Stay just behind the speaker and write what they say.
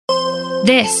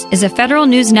This is a Federal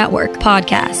News Network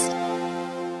podcast.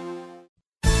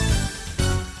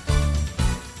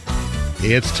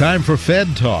 It's time for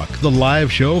Fed Talk, the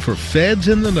live show for feds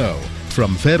in the know.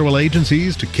 From federal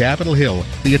agencies to Capitol Hill,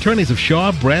 the attorneys of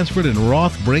Shaw, Bransford, and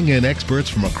Roth bring in experts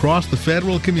from across the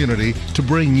federal community to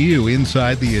bring you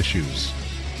inside the issues.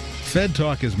 Fed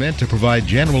Talk is meant to provide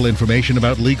general information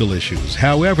about legal issues.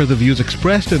 However, the views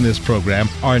expressed in this program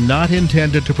are not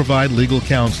intended to provide legal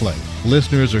counseling.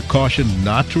 Listeners are cautioned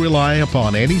not to rely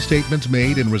upon any statements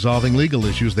made in resolving legal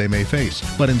issues they may face,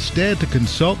 but instead to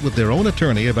consult with their own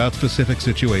attorney about specific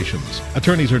situations.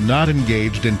 Attorneys are not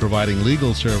engaged in providing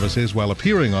legal services while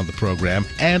appearing on the program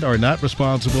and are not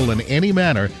responsible in any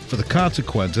manner for the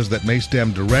consequences that may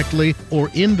stem directly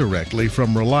or indirectly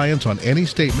from reliance on any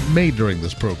statement made during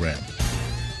this program.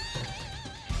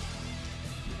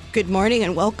 Good morning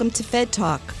and welcome to Fed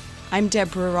Talk. I'm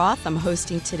Deborah Roth. I'm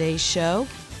hosting today's show.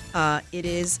 It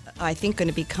is, I think, going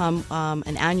to become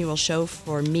an annual show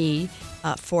for me,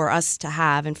 for us to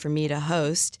have and for me to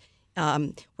host.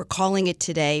 We're calling it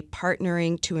today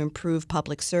Partnering to Improve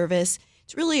Public Service.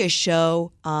 It's really a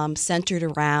show centered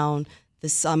around the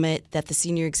summit that the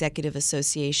Senior Executive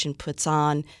Association puts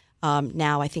on.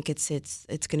 Now I think it's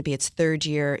going to be its third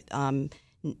year,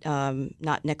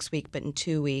 not next week, but in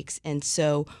 2 weeks. And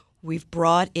so we've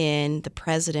brought in the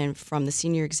president from the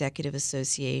Senior Executive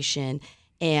Association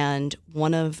and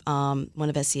one of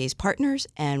SEA's partners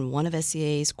and one of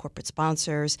SEA's corporate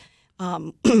sponsors,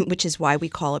 which is why we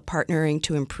call it Partnering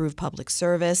to Improve Public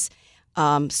Service.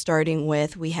 Starting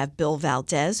with, we have Bill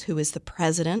Valdez, who is the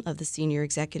president of the Senior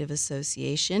Executive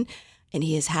Association, and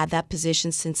he has had that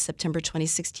position since September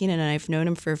 2016, and I've known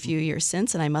him for a few years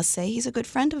since, and I must say he's a good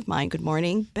friend of mine. Good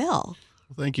morning, Bill.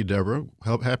 Well, thank you, Deborah.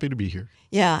 Happy to be here.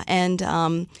 Yeah,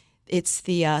 and it's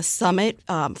the summit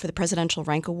for the Presidential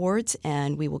Rank Awards,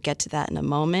 and we will get to that in a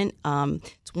moment.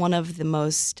 It's one of the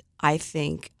most, I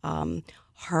think,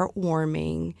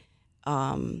 heartwarming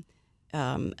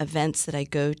events that I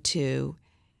go to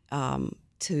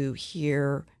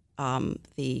hear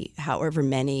the however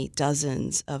many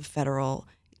dozens of federal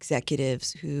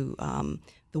executives who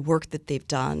the work that they've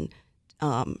done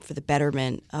for the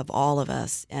betterment of all of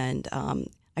us, and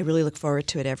I really look forward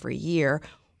to it every year.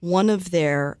 One of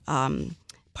their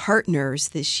partners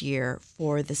this year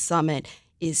for the summit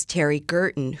is Terry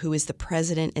Gerton, who is the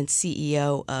president and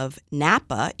CEO of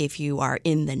NAPA. If you are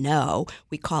in the know,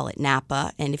 we call it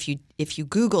NAPA, and if you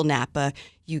Google NAPA,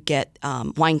 you get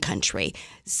wine country.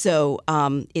 So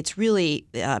it's really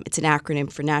it's an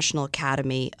acronym for National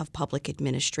Academy of Public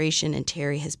Administration, and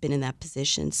Terry has been in that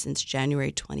position since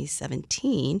January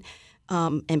 2017.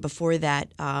 And before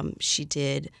that, she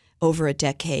did over a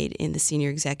decade in the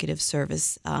Senior Executive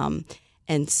Service.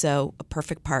 And so a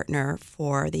perfect partner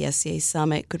for the SCA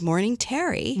Summit. Good morning,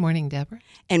 Terry. Morning, Deborah.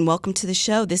 And welcome to the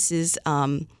show. This is,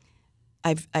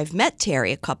 I've met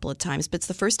Terry a couple of times, but it's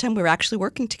the first time we're actually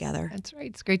working together. That's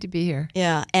right. It's great to be here.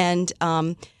 Yeah. And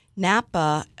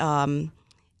NAPA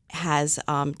has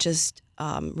just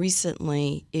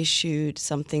recently issued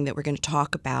something that we're going to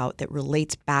talk about that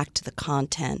relates back to the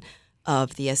content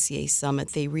of the SCA Summit.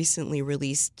 They recently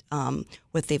released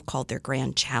what they've called their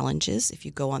Grand Challenges. If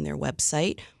you go on their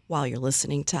website while you're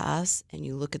listening to us and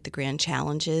you look at the Grand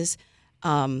Challenges,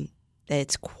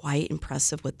 it's quite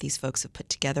impressive what these folks have put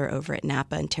together over at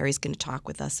NAPA, and Terry's going to talk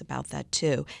with us about that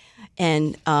too.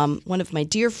 And one of my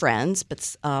dear friends,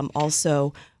 but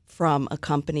also from a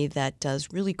company that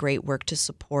does really great work to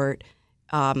support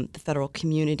the federal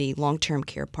community, Long-Term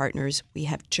Care Partners, we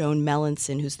have Joan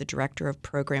Melanson, who's the Director of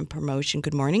Program Promotion.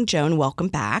 Good morning, Joan. Welcome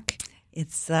back.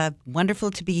 It's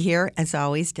wonderful to be here, as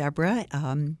always, Deborah.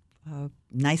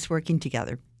 Nice working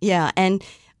together. Yeah, and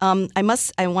I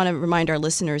want to remind our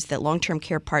listeners that Long-Term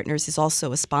Care Partners is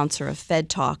also a sponsor of Fed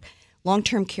Talk.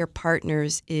 Long-Term Care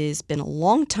Partners has been a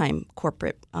longtime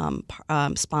corporate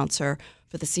sponsor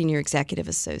for the Senior Executive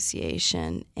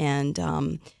Association,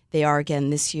 and they are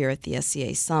again this year at the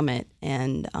SCA Summit,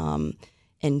 and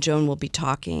Joan will be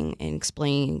talking and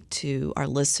explaining to our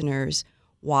listeners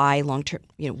why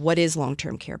what is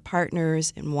Long-Term Care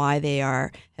Partners and why they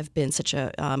have been such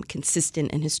a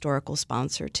consistent and historical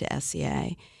sponsor to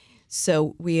SCA.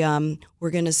 So we're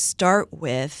going to start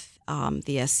with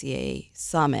the SCA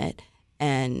Summit,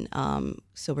 and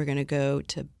so we're going to go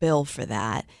to Bill for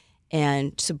that.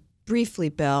 And so briefly,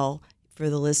 Bill, for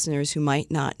the listeners who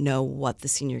might not know what the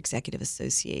Senior Executive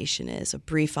Association is, a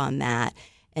brief on that,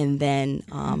 and then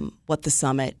what the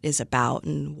summit is about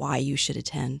and why you should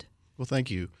attend. Well, thank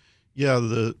you.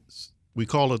 Yeah, we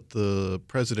call it the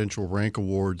Presidential Rank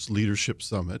Awards Leadership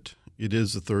Summit. It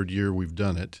is the third year we've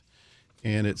done it.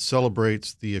 and it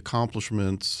celebrates the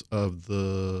accomplishments of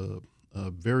the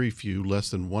very few, less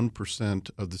than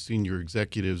 1% of the senior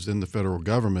executives in the federal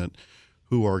government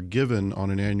who are given on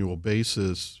an annual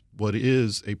basis what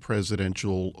is a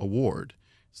presidential award.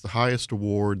 It's the highest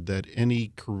award that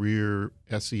any career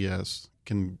SES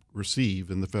can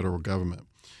receive in the federal government.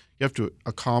 You have to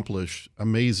accomplish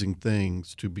amazing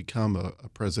things to become a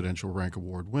presidential rank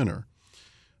award winner.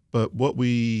 But what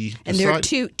we and there are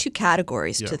two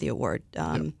categories to the award.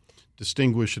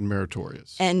 Distinguished and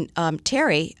meritorious. And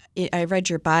Terry, I read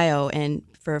your bio, and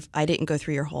I didn't go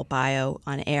through your whole bio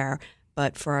on air,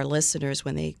 but for our listeners,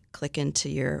 when they click into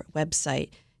your website,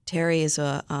 Terry is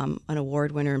an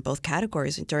award winner in both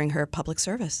categories during her public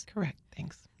service. Correct.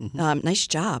 Thanks. Nice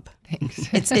job. Thanks.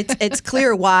 It's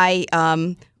clear why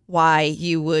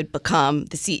you would become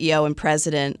the CEO and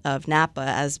president of NAPA,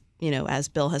 as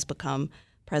Bill has become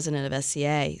president of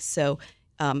SCA. So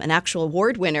an actual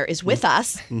award winner is with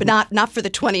us, but not for the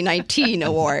 2019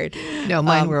 award. No,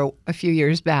 mine were a few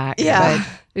years back. Yeah. But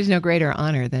there's no greater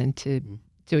honor than to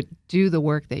do the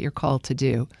work that you're called to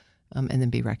do, and then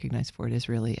be recognized for it is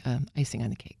really icing on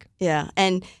the cake. Yeah,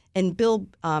 and Bill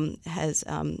has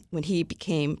when he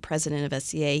became president of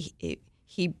SCA,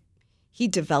 he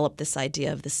developed this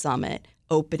idea of the summit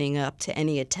opening up to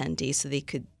any attendee so they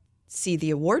could see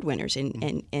the award winners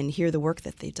and hear the work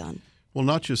that they've done. Well,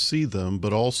 not just see them,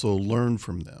 but also learn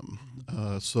from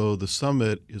them. So the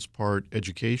summit is part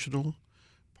educational,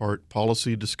 part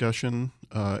policy discussion,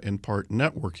 and part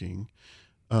networking,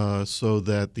 so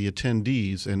that the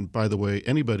attendees, and by the way,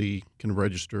 anybody can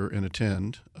register and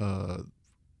attend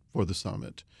for the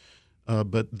summit,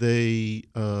 but they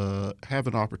have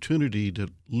an opportunity to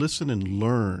listen and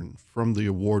learn from the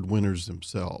award winners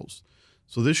themselves.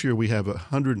 So this year we have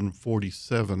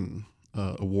 147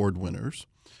 award winners.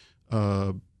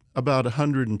 About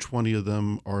 120 of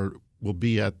them will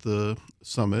be at the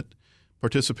summit,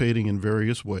 participating in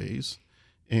various ways.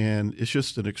 And it's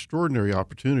just an extraordinary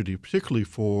opportunity, particularly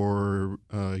for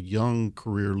young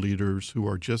career leaders who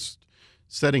are just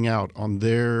setting out on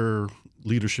their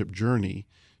leadership journey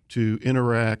to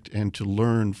interact and to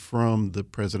learn from the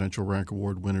Presidential Rank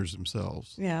Award winners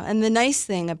themselves. Yeah, and the nice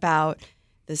thing about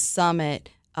the summit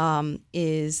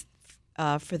is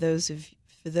for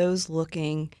those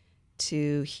looking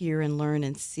to hear and learn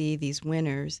and see these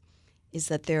winners, is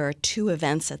that there are two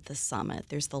events at the summit.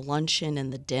 There's the luncheon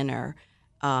and the dinner,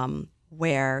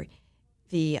 where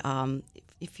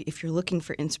if you're looking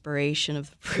for inspiration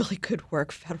of really good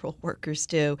work federal workers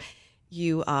do,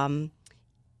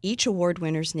 each award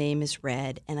winner's name is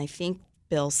read, and I think,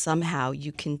 Bill, somehow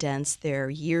you condense their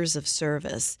years of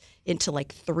service into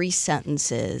like 3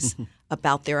 sentences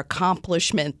about their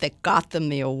accomplishment that got them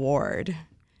the award.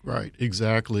 Right,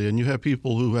 exactly. And you have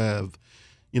people who have,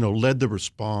 led the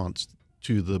response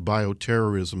to the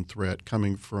bioterrorism threat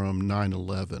coming from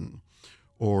 9/11,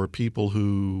 or people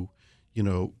who,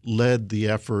 led the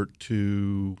effort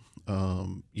to,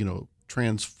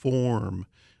 transform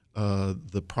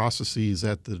the processes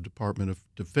at the Department of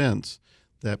Defense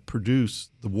that produce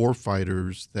the war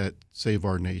fighters that save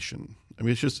our nation. I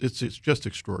mean, it's just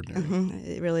extraordinary.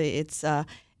 It really,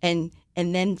 and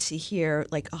then to hear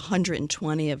like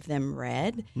 120 of them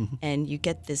read, and you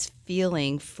get this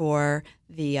feeling for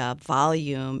the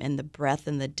volume and the breadth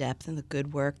and the depth and the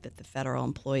good work that the federal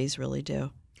employees really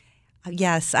do.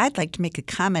 Yes, I'd like to make a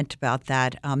comment about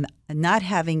that. Not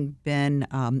having been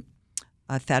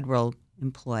a federal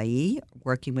employee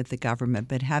working with the government,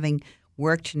 but having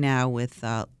worked now with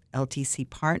LTC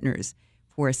Partners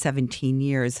for 17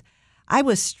 years, I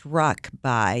was struck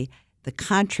by the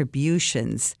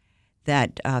contributions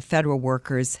that federal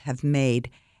workers have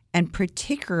made, and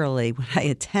particularly when I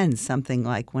attend something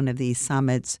like one of these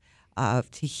summits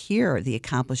to hear the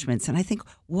accomplishments. And I think,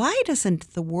 why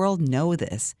doesn't the world know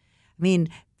this? I mean,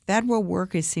 federal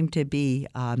workers seem to be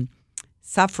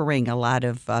suffering a lot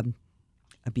of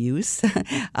abuse.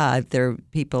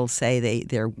 People say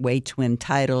they're way too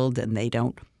entitled and they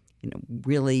don't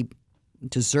really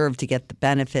deserve to get the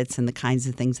benefits and the kinds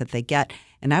of things that they get.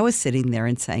 And I was sitting there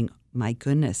and saying, my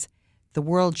goodness, the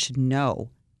world should know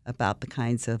about the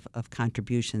kinds of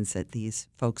contributions that these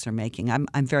folks are making.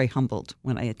 I'm very humbled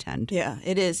when I attend. Yeah,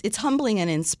 it is. It's humbling and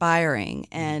inspiring.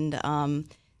 And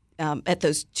at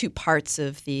those two parts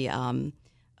of the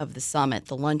summit,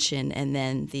 the luncheon and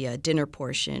then the dinner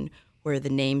portion, where the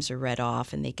names are read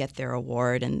off and they get their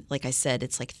award. And like I said,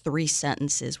 it's like 3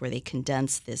 sentences where they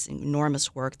condense this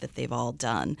enormous work that they've all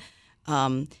done.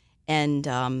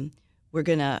 We're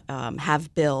going to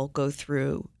have Bill go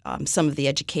through some of the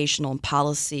educational and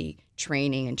policy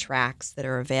training and tracks that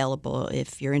are available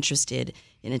if you're interested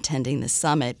in attending the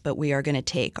summit, but we are going to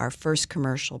take our first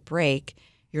commercial break.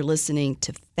 You're listening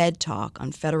to Fed Talk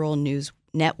on Federal News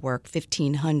Network,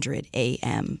 1500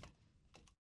 AM.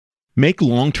 Make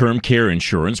long-term care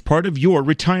insurance part of your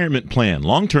retirement plan.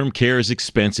 Long-term care is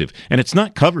expensive, and it's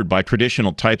not covered by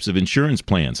traditional types of insurance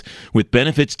plans. With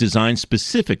benefits designed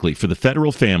specifically for the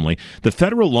federal family, the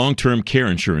Federal Long-Term Care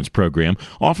Insurance Program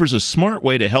offers a smart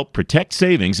way to help protect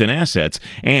savings and assets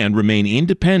and remain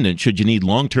independent should you need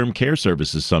long-term care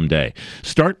services someday.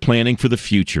 Start planning for the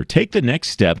future. Take the next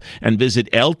step and visit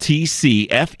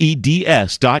ltcfeds.com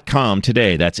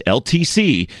today. That's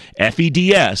ltcfeds.com.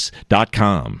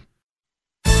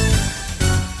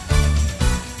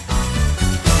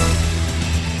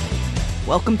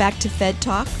 Welcome back to Fed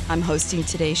Talk. I'm hosting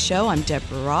today's show. I'm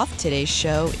Deborah Roth. Today's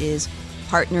show is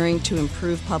partnering to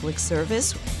improve public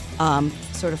service,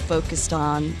 sort of focused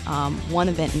on one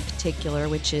event in particular,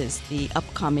 which is the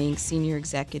upcoming Senior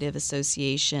Executive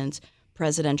Association's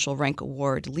Presidential Rank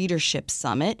Award Leadership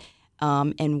Summit.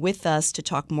 And with us to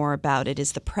talk more about it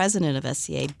is the president of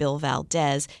SCA, Bill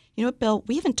Valdez. You know what, Bill?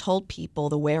 We haven't told people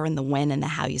the where and the when and the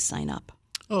how you sign up.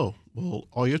 Oh, well,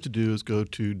 all you have to do is go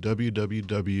to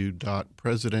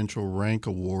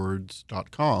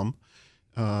www.presidentialrankawards.com,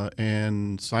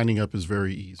 and signing up is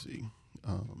very easy.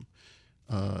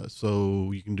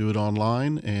 So you can do it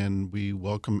online, and we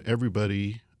welcome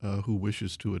everybody who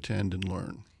wishes to attend and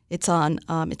learn. It's on.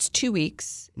 It's 2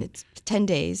 weeks. It's 10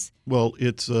 days. Well,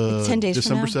 it's 10 days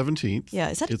December from now? 17th. Yeah,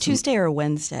 is that a Tuesday or a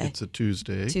Wednesday? It's a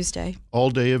Tuesday. Tuesday.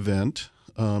 All-day event.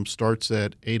 Starts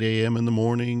at 8 a.m. in the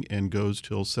morning and goes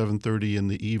till 7:30 in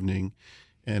the evening,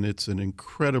 and it's an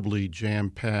incredibly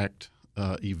jam-packed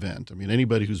event. I mean,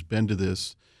 anybody who's been to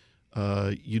this,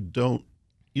 you don't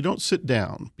sit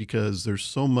down because there's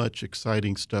so much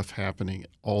exciting stuff happening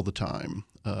all the time.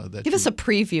 Give us a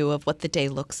preview of what the day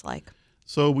looks like.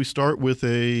 So we start with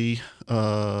a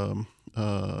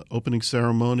opening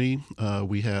ceremony.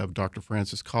 We have Dr.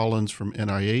 Francis Collins from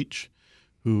NIH,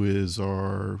 who is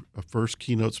our first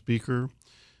keynote speaker,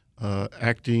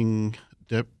 acting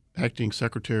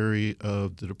Secretary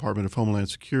of the Department of Homeland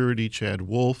Security, Chad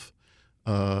Wolf,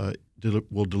 will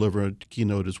deliver a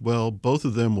keynote as well. Both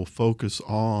of them will focus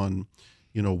on,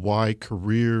 why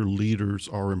career leaders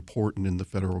are important in the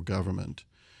federal government.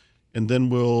 And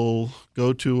then we'll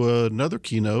go to another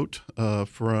keynote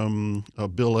from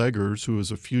Bill Eggers, who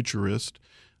is a futurist,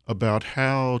 about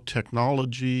how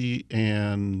technology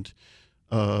and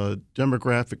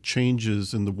demographic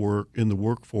changes in the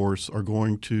workforce are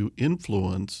going to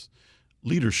influence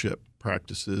leadership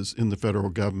practices in the federal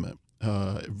government.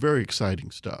 Very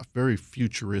exciting stuff, very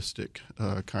futuristic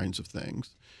kinds of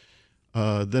things.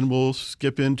 Then we'll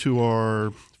skip into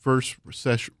our first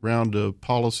round of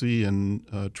policy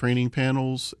and training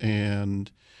panels, and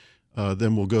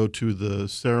then we'll go to the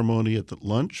ceremony at the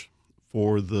lunch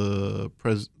for the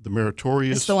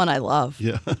meritorious. It's the one I love.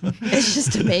 Yeah. It's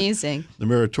just amazing. The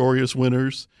meritorious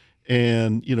winners.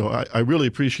 And, I really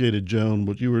appreciated, Joan,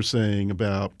 what you were saying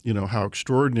about, how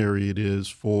extraordinary it is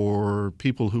for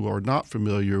people who are not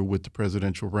familiar with the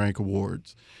Presidential Rank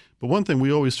Awards. But one thing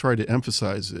we always try to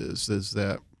emphasize is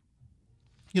that,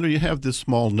 you have this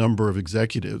small number of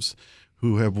executives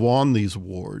who have won these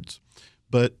awards,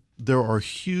 but there are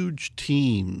huge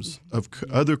teams of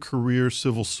other career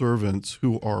civil servants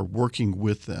who are working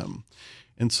with them.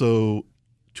 And so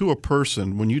to a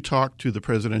person, when you talk to the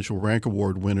Presidential Rank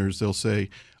Award winners, they'll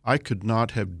say, I could not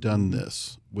have done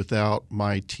this without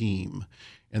my team.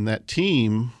 And that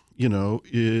team,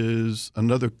 is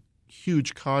another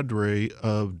huge cadre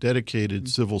of dedicated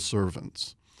civil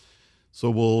servants.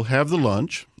 So we'll have the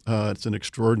lunch. It's an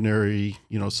extraordinary,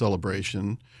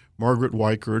 celebration. Margaret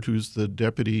Weichert, who's the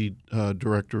Deputy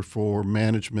Director for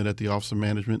Management at the Office of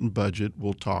Management and Budget,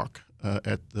 will talk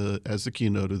as the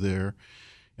keynote there.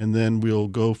 And then we'll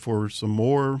go for some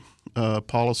more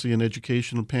policy and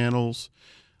educational panels.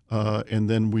 And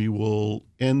then we will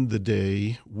end the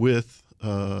day with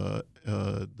the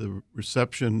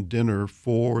reception dinner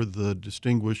for the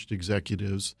distinguished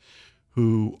executives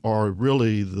who are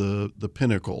really the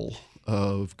pinnacle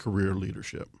of career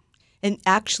leadership. And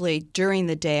actually, during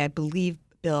the day, I believe,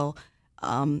 Bill,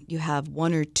 you have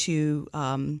one or two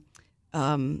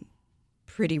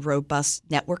pretty robust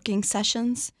networking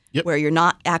sessions. Yep. Where you're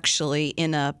not actually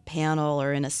in a panel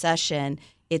or in a session.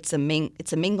 It's a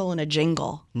mingle and a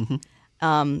jingle.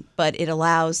 Mm-hmm. But it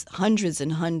allows hundreds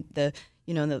and in the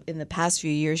past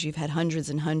few years, you've had hundreds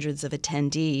and hundreds of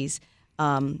attendees,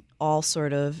 all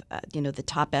sort of, the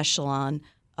top echelon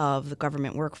of the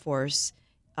government workforce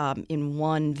in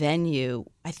one venue,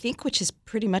 I think, which is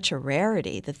pretty much a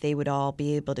rarity that they would all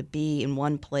be able to be in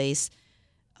one place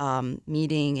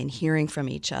meeting and hearing from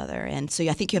each other. And so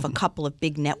I think you have a couple of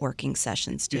big networking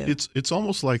sessions too. It's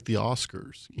almost like the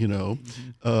Oscars,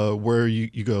 where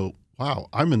you go, wow,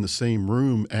 I'm in the same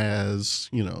room as,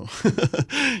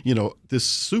 this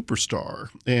superstar.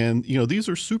 And, these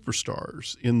are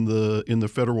superstars in the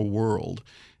federal world.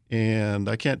 And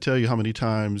I can't tell you how many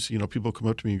times, people come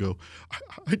up to me and go,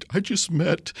 I just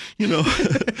met,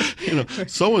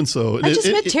 so-and-so. I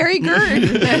just met Terry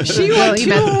Gerd. She won you 2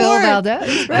 met Bill awards.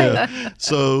 Valdez, right? Yeah.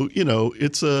 So,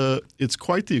 it's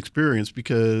quite the experience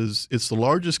because it's the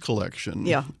largest collection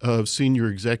of senior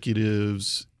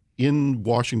executives in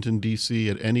Washington, D.C.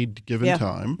 at any given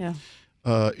time. Yeah.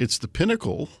 It's the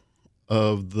pinnacle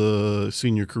of the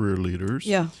senior career leaders.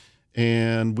 Yeah.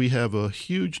 And we have a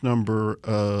huge number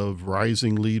of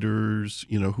rising leaders,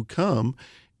 who come.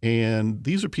 And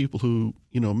these are people who,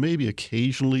 maybe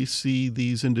occasionally see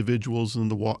these individuals in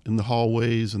the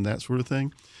hallways and that sort of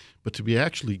thing. But to be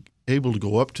actually able to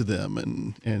go up to them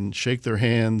and shake their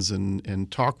hands and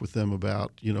talk with them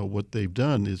about, what they've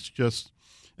done is just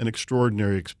an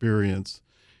extraordinary experience.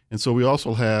 And so we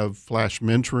also have flash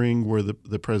mentoring where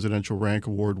the Presidential Rank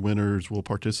Award winners will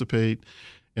participate.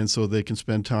 And so they can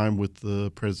spend time with the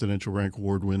Presidential Rank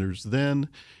Award winners then.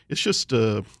 It's just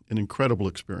an incredible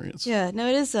experience. Yeah, no,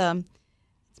 it is. It's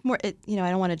more, I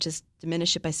don't want to just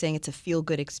diminish it by saying it's a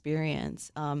feel-good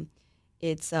experience.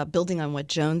 It's building on what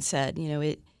Joan said.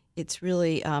 It's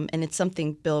really, and it's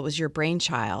something, Bill, it was your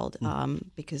brainchild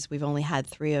because we've only had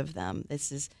 3 of them.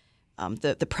 This is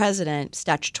the president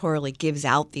statutorily gives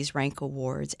out these rank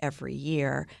awards every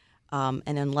year. And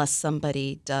unless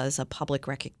somebody does a public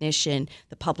recognition,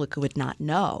 the public would not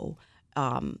know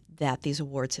that these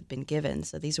awards have been given.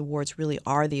 So these awards really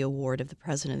are the award of the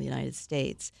President of the United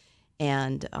States.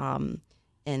 And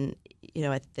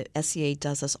the SCA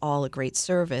does us all a great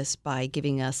service by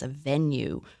giving us a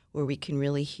venue where we can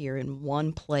really hear in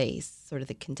one place sort of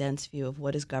the condensed view of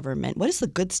what is government, what is the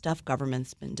good stuff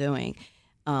government's been doing.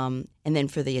 And then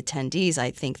for the attendees,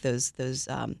 I think those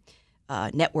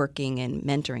networking and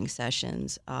mentoring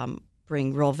sessions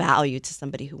bring real value to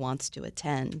somebody who wants to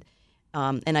attend.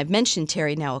 And I've mentioned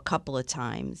Terry now a couple of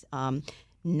times.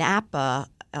 NAPA,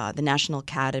 the National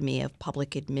Academy of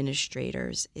Public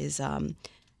Administrators, is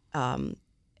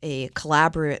a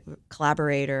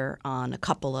collaborator on a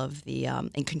couple of the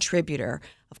and contributor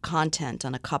of content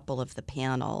on a couple of the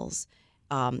panels.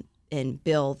 And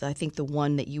Bill, I think the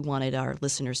one that you wanted our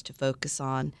listeners to focus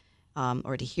on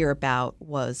or to hear about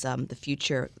was the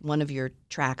future. One of your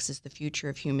tracks is the future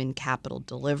of human capital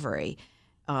delivery,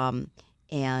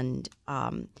 and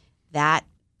that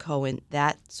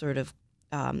sort of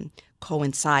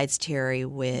coincides, Terry,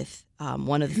 with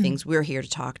one of the things we're here to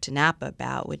talk to NAPA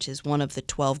about, which is one of the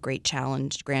 12 grand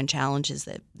challenges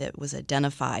that was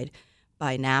identified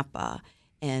by NAPA.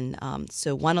 And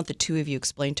so why don't the 2 of you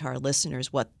explain to our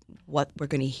listeners what we're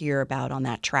going to hear about on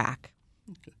that track?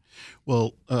 Okay.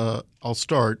 Well, I'll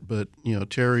start, but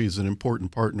Terry is an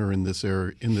important partner in this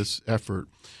area, in this effort.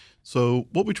 So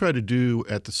what we try to do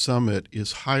at the summit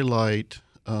is highlight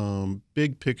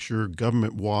big picture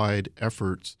government-wide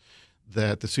efforts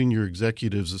that the Senior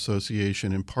Executives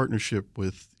Association, in partnership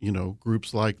with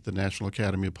groups like the National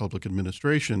Academy of Public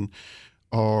Administration,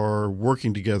 are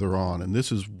working together on. And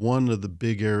this is one of the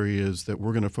big areas that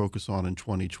we're going to focus on in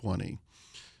 2020.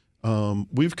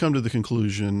 We've come to the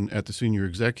conclusion at the Senior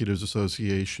Executives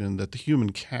Association that the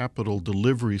human capital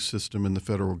delivery system in the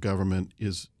federal government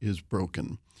is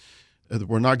broken.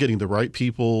 We're not getting the right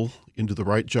people into the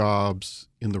right jobs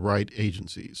in the right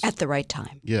agencies. At the right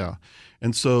time. Yeah.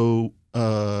 And so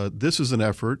this is an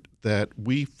effort that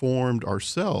we formed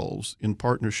ourselves in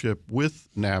partnership with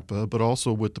NAPA, but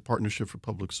also with the Partnership for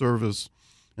Public Service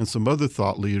and some other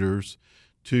thought leaders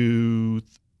to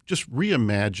just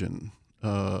reimagine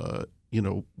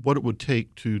what it would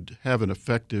take to have an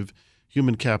effective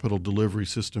human capital delivery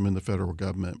system in the federal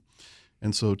government.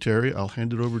 And so, Terry, I'll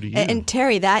hand it over to you. And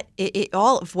Terry,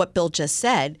 all of what Bill just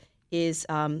said is,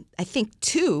 I think,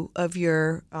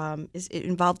 it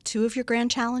involved 2 of your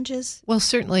grand challenges? Well,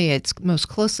 certainly it's most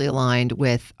closely aligned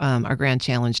with our grand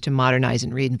challenge to modernize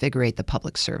and reinvigorate the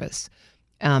public service.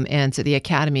 And so the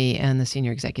Academy and the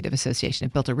Senior Executive Association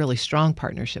have built a really strong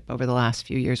partnership over the last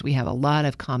few years. We have a lot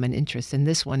of common interests, and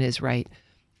this one is right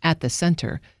at the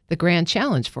center. The grand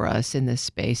challenge for us in this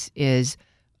space is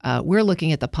we're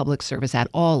looking at the public service at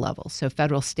all levels, so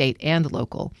federal, state, and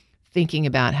local, thinking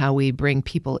about how we bring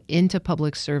people into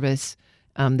public service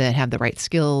that have the right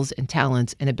skills and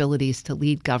talents and abilities to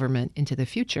lead government into the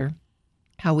future,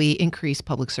 how we increase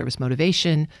public service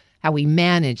motivation, how we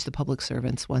manage the public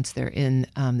servants once they're in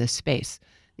this space.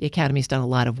 the Academy's done a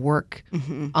lot of work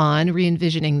on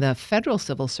re-envisioning the federal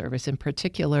civil service in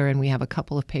particular, and we have a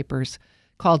couple of papers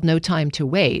called No Time to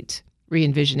Wait,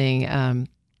 re-envisioning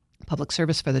public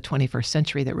service for the 21st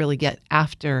century that really get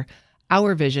after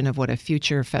our vision of what a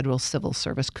future federal civil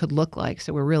service could look like.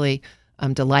 So we're really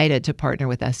delighted to partner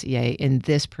with SEA in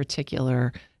this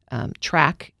particular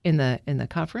track in the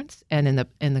conference and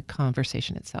in the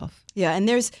conversation itself. Yeah, and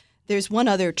there's one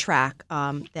other track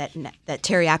that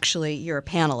Terry, actually, you're a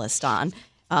panelist on,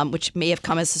 which may have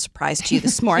come as a surprise to you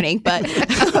this morning, but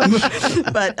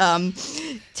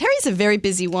Terry's a very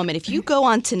busy woman. If you go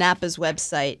on to NAPA's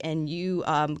website and you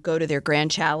go to their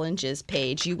Grand Challenges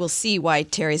page, you will see why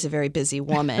Terry's a very busy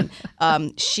woman.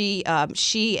 She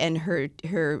and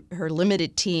her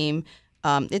limited team.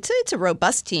 It's a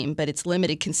robust team, but it's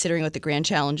limited considering what the Grand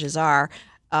Challenges are.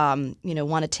 Want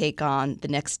to take on the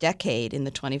next decade in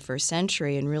the 21st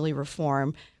century and really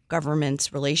reform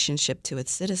government's relationship to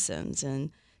its citizens.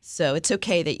 And so it's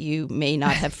okay that you may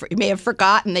have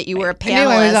forgotten that you were a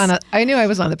panelist. I knew I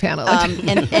was on the panel.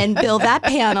 And Bill, that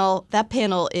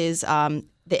panel is the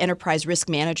Enterprise Risk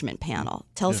Management panel.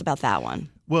 Tell us about that one.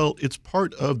 Well, it's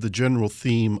part of the general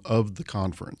theme of the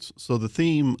conference. So the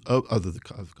theme of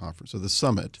the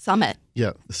summit.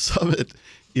 Yeah, the summit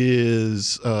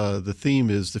is the theme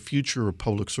is the future of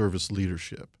public service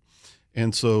leadership.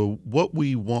 And so what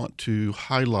we want to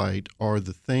highlight are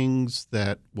the things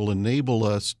that will enable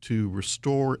us to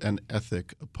restore an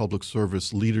ethic of public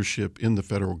service leadership in the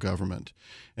federal government.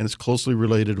 And it's closely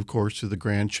related, of course, to the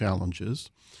Grand Challenges.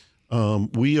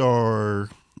 We are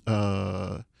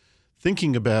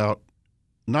thinking about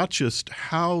not just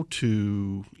how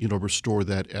to, restore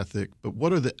that ethic, but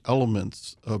what are the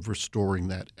elements of restoring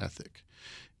that ethic.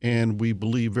 And we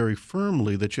believe very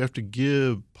firmly that you have to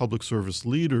give public service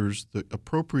leaders the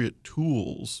appropriate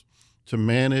tools to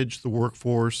manage the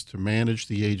workforce, to manage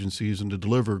the agencies, and to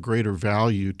deliver greater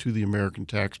value to the American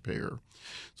taxpayer.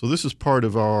 So this is part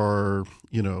of our,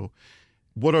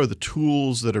 what are the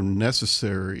tools that are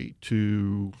necessary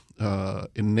to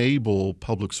enable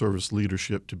public service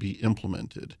leadership to be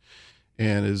implemented.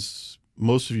 And as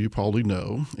most of you probably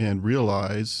know and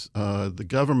realize, the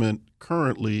government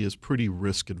currently is pretty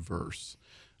risk adverse.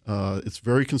 It's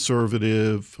very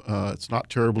conservative. It's not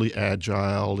terribly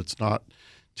agile. It's not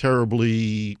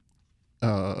terribly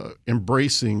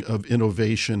embracing of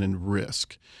innovation and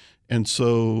risk. And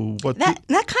so that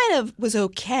kind of was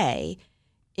okay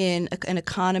in an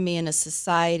economy and a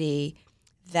society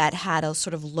that had a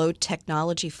sort of low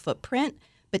technology footprint.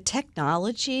 But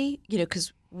technology,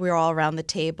 because we're all around the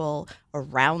table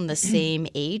around the same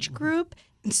age group.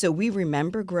 And so we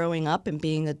remember growing up and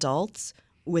being adults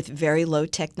with very low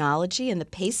technology, and the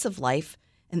pace of life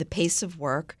and the pace of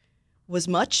work was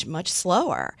much, much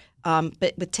slower.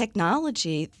 But with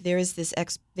technology, there is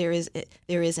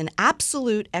an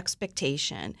absolute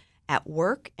expectation at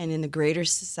work and in the greater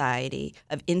society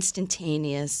of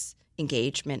instantaneous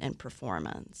engagement and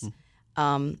performance.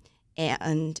 And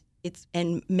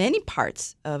many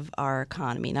parts of our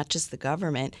economy, not just the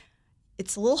government,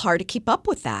 it's a little hard to keep up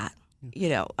with that,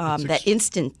 that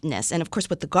instantness. And of course,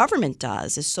 what the government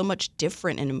does is so much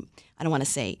different, and I don't want to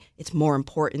say it's more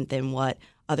important than what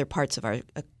other parts of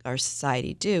our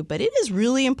society do, but it is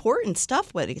really important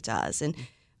stuff what it does. And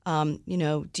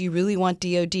do you really want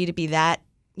DOD to be that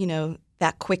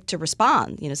quick to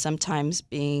respond? Sometimes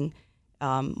being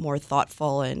more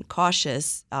thoughtful and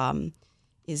cautious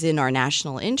is in our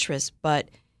national interest, but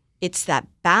it's that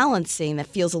balancing that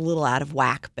feels a little out of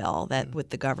whack, Bill, that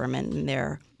with the government and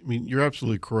their. I mean, you're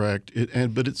absolutely correct,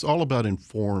 but it's all about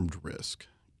informed risk,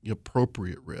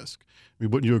 appropriate risk. I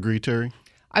mean, wouldn't you agree, Terry?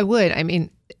 I would. I mean,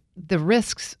 the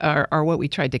risks are what we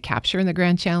tried to capture in the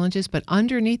Grand Challenges, but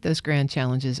underneath those Grand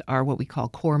Challenges are what we call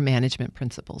core management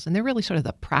principles, and they're really sort of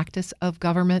the practice of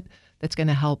government that's going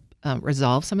to help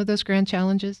resolve some of those Grand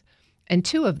Challenges. And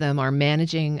two of them are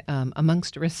managing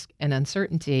amongst risk and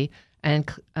uncertainty and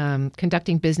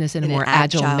conducting business in a more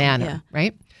agile manner,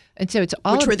 right? And so it's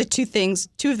all— Which were the two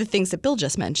of the things that Bill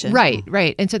just mentioned.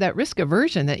 Right. And so that risk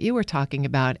aversion that you were talking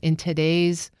about in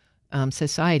today's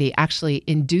society actually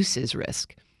induces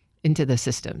risk into the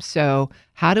system. So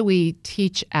how do we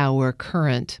teach our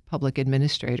current public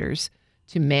administrators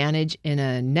to manage in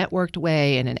a networked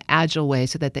way, in an agile way,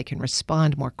 so that they can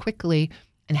respond more quickly?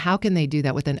 And how can they do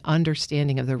that with an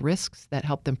understanding of the risks that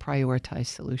help them prioritize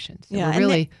solutions? So we're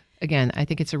really, again, I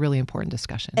think it's a really important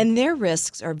discussion. And their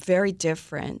risks are very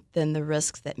different than the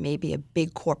risks that maybe a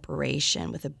big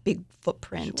corporation with a big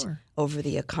footprint over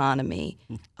the economy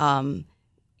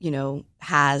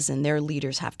has, and their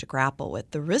leaders have to grapple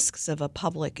with. The risks of a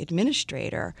public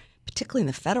administrator, particularly in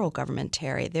the federal government,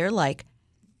 Terry, they're like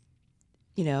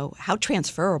how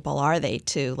transferable are they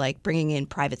to like bringing in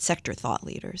private sector thought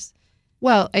leaders?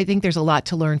 Well, I think there's a lot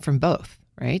to learn from both,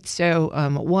 right? So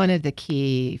one of the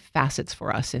key facets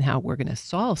for us in how we're going to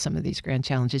solve some of these grand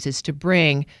challenges is to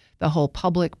bring the whole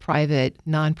public, private,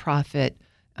 nonprofit,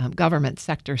 government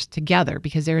sectors together,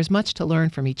 because there is much to learn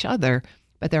from each other,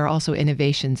 but there are also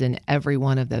innovations in every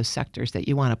one of those sectors that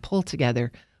you want to pull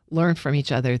together, learn from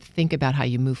each other, think about how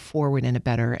you move forward in a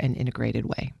better and integrated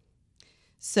way.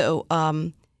 So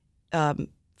for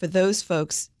those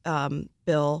folks,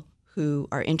 Bill, who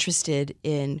are interested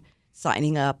in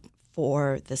signing up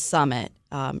for the summit,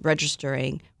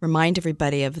 registering, remind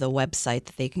everybody of the website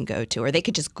that they can go to, or they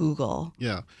could just Google.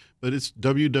 Yeah, but it's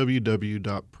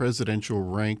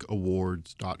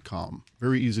www.presidentialrankawards.com.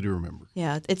 Very easy to remember.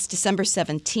 Yeah, it's December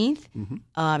 17th.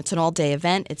 It's an all-day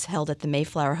event. It's held at the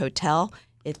Mayflower Hotel.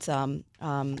 It's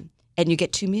and you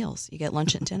get 2 meals. You get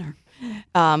lunch and dinner.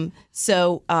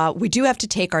 So we do have to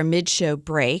take our mid-show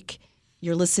break.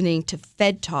 You're listening to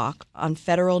Fed Talk on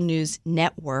Federal News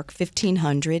Network,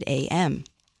 1500 AM.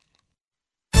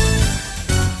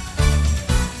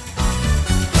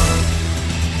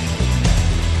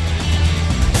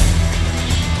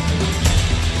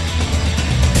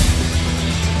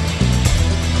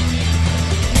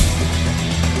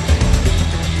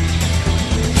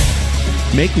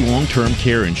 Make long-term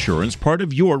care insurance part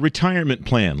of your retirement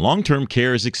plan. Long-term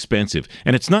care is expensive,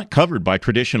 and it's not covered by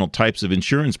traditional types of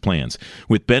insurance plans.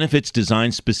 With benefits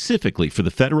designed specifically for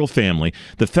the federal family,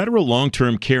 the Federal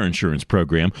Long-Term Care Insurance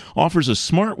Program offers a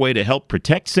smart way to help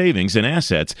protect savings and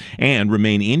assets and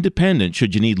remain independent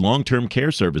should you need long-term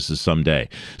care services someday.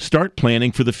 Start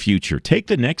planning for the future. Take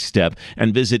the next step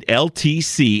and visit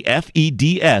ltcfeds.com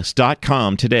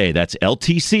today. That's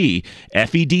ltcfeds.com.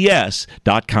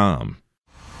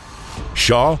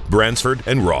 Shaw, Bransford,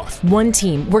 and Roth. One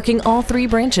team working all 3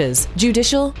 branches: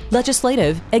 judicial,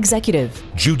 legislative, executive.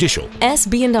 Judicial.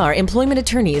 SB&R Employment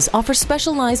Attorneys offer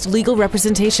specialized legal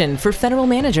representation for federal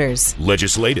managers.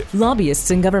 Legislative.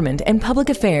 Lobbyists in government and public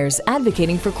affairs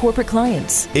advocating for corporate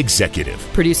clients. Executive.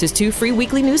 Produces 2 free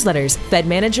weekly newsletters, Fed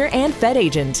Manager and Fed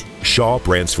Agent. Shaw,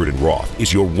 Bransford, and Roth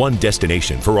is your one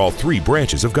destination for all 3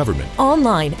 branches of government.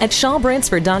 Online at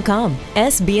shawbransford.com.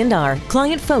 SB&R,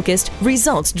 client-focused,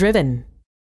 results-driven.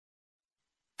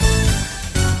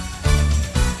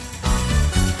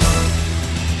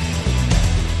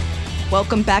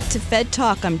 Welcome back to Fed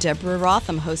Talk. I'm Deborah Roth.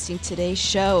 I'm hosting today's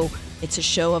show. It's a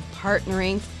show of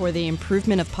partnering for the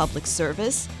improvement of public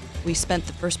service. We spent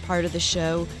the first part of the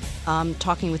show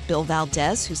talking with Bill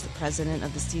Valdez, who's the president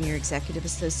of the Senior Executive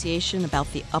Association, about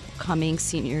the upcoming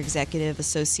Senior Executive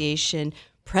Association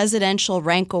Presidential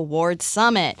Rank Award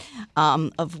Summit,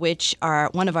 of which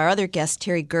one of our other guests,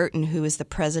 Terry Gerton, who is the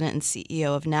president and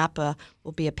CEO of NAPA,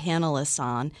 will be a panelist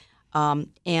on.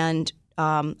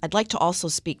 I'd like to also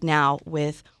speak now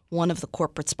with one of the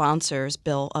corporate sponsors,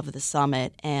 Bill, of the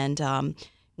summit, and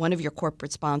one of your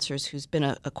corporate sponsors who's been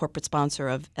a corporate sponsor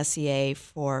of SEA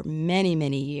for many,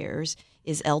 many years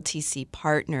is LTC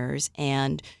Partners,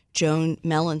 and Joan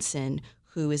Melanson,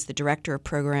 who is the Director of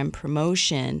Program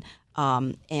Promotion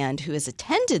and who has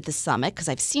attended the summit, because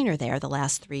I've seen her there the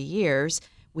last 3 years.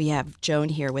 We have Joan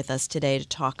here with us today to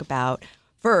talk about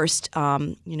first,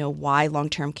 why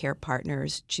Long-Term Care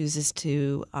Partners chooses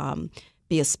to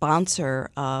be a sponsor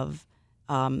of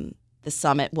the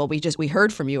summit. Well, we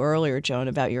heard from you earlier, Joan,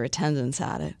 about your attendance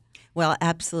at it. Well,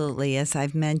 absolutely. As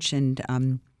I've mentioned,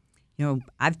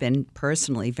 I've been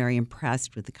personally very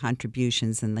impressed with the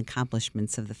contributions and the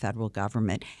accomplishments of the federal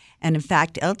government. And in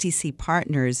fact, LTC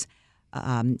Partners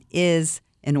is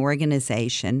an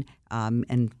organization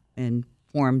and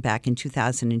formed back in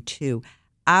 2002.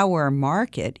 Our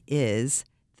market is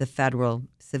the federal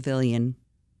civilian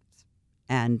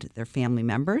and their family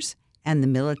members and the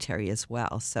military as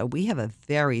well. So we have a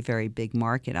very, very big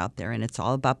market out there, and it's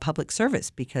all about public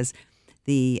service because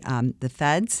the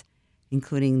feds,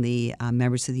 including the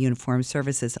members of the uniformed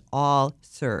services, all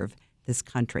serve this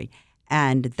country.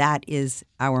 And that is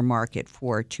our market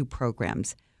for 2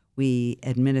 programs. We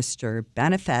administer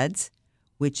Benefeds,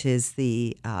 which is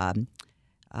the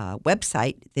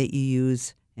website that you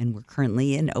use, and we're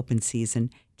currently in open season,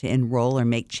 to enroll or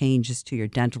make changes to your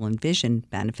dental and vision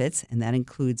benefits, and that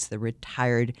includes the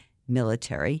retired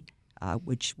military,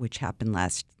 which happened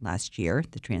last year,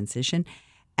 the transition,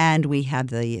 and we have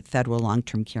the Federal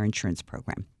Long-Term Care Insurance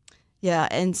Program. Yeah,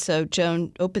 and so,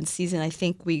 Joan, open season, I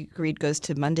think we agreed, goes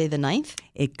to Monday the 9th?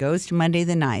 It goes to Monday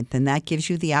the 9th, and that gives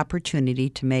you the opportunity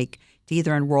to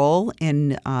either enroll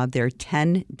in their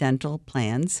 10 dental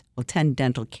plans, 10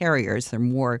 dental carriers. There are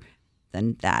more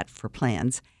than that for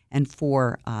plans, and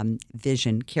 4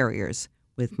 vision carriers,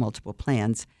 with multiple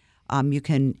plans. You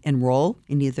can enroll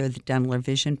in either the dental or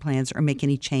vision plans or make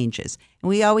any changes. And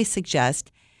we always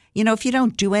suggest, if you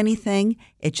don't do anything,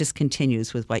 it just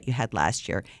continues with what you had last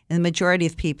year. And the majority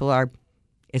of people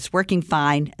it's working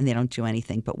fine and they don't do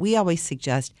anything. But we always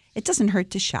suggest it doesn't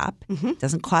hurt to shop. It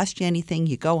doesn't cost you anything.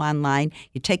 You go online,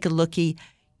 you take a lookie.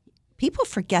 People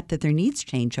forget that their needs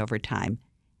change over time.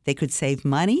 They could save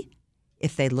money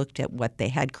if they looked at what they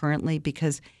had currently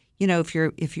because,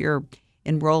 if you're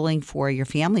enrolling for your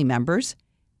family members,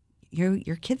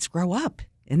 your kids grow up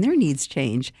and their needs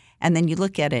change. And then you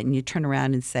look at it and you turn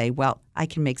around and say, well, I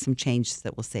can make some changes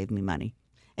that will save me money.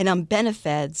 And on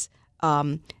Benefeds,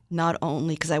 not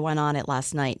only, because I went on it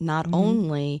last night, not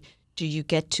only do you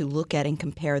get to look at and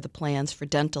compare the plans for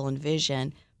dental and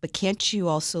vision, but can't you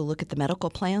also look at the medical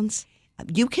plans?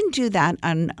 You can do that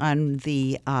on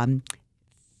the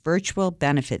Virtual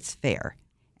Benefits Fair.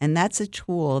 And that's a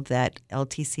tool that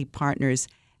LTC Partners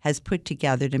has put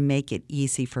together to make it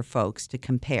easy for folks to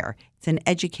compare. It's an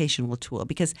educational tool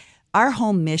because our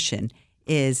whole mission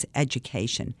is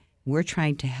education. We're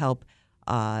trying to help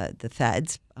the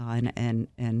feds and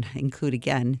include,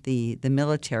 again, the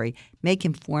military make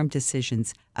informed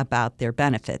decisions about their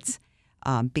benefits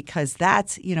because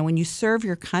that's, when you serve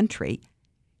your country,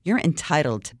 you're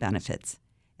entitled to benefits.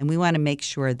 And we want to make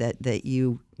sure that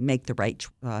you make the right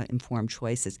informed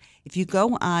choices. If you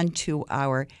go on to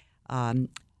our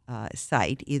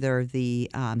site, either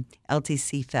the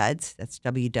LTC Feds, that's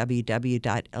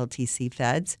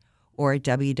www.ltcfeds, or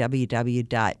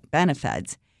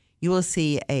www.benefeds, you will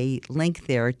see a link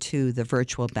there to the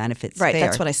Virtual Benefits Fair. Right,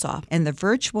 that's what I saw. And the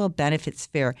Virtual Benefits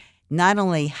Fair not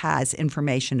only has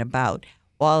information about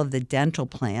all of the dental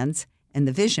plans and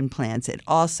the vision plans, it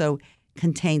also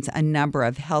contains a number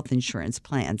of health insurance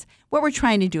plans. What we're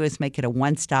trying to do is make it a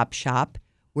one-stop shop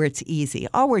where it's easy.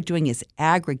 All we're doing is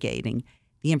aggregating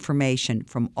the information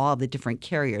from all the different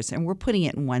carriers, and we're putting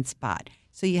it in one spot.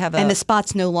 So you have and the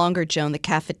spot's no longer, Joan, the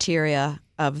cafeteria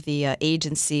of the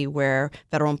agency where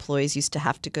federal employees used to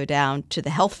have to go down to the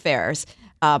health fairs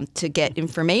to get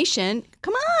information.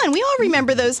 Come on, we all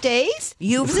remember those days.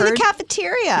 It was in the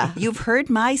cafeteria. You've heard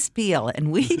my spiel,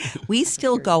 and we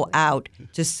still go out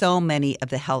to so many of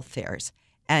the health fairs,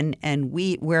 and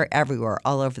we're everywhere,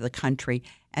 all over the country,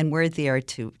 and we're there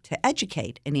to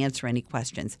educate and answer any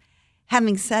questions.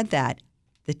 Having said that,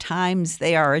 the times,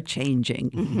 they are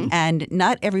changing, and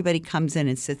not everybody comes in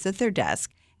and sits at their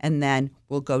desk and then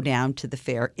will go down to the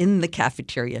fair in the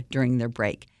cafeteria during their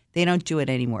break. They don't do it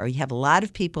anymore. We have a lot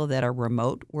of people that are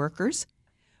remote workers.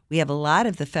 We have a lot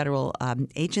of the federal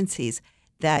agencies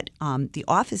that the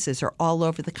offices are all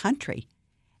over the country.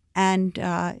 And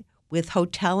with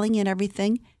hoteling and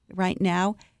everything right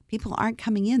now, people aren't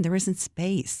coming in. There isn't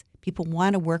space. People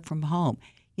want to work from home.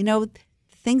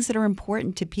 Things that are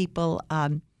important to people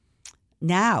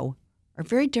now are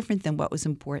very different than what was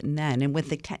important then. And with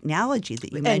the technology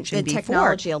that you mentioned before,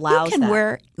 technology allows you can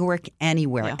work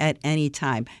anywhere at any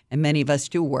time. And many of us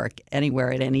do work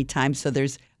anywhere at any time. So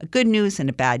there's a good news and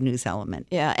a bad news element.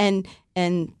 Yeah, and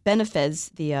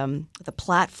Benefeds, the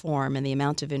platform and the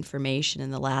amount of information in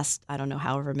the last, I don't know,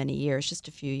 however many years, just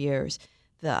a few years,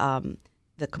 the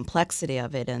complexity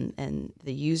of it and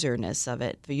the userness of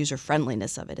it, the user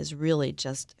friendliness of it is really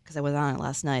just, because I was on it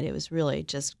last night, it was really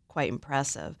just quite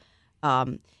impressive.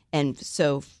 And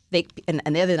so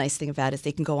and the other nice thing about it is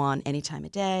they can go on any time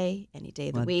of day, any day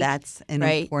of the week. That's an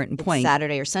right? important It's point.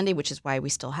 Saturday or Sunday, which is why we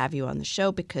still have you on the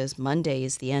show, because Monday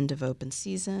is the end of open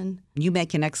season. You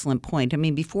make an excellent point. I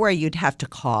mean, before you'd have to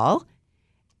call.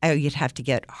 You'd have to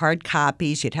get hard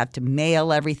copies. You'd have to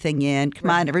mail everything in. Come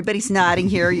on, everybody's nodding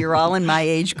here. You're all in my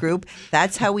age group.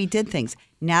 That's how we did things.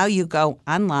 Now you go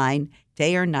online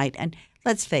day or night. And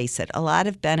let's face it, a lot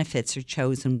of benefits are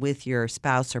chosen with your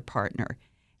spouse or partner.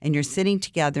 And you're sitting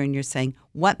together and you're saying,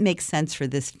 what makes sense for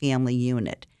this family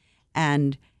unit?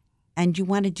 And you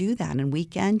want to do that on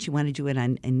weekends. You want to do it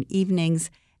on evenings.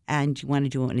 And you want to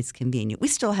do it when it's convenient. We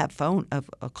still have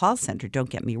a call center, don't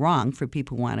get me wrong, for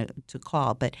people who want to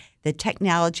call. But the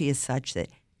technology is such that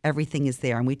everything is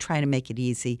there, and we try to make it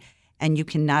easy. And you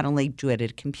can not only do it at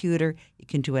a computer, you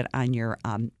can do it on your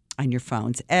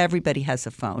phones. Everybody has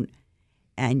a phone,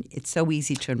 and it's so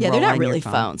easy to enroll. Yeah, they're not on really your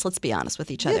phone. phones. Let's be honest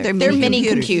with each other. Yeah, they're mini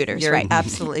computers. You're right?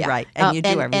 absolutely Yeah. right, and you do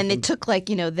everything. And it took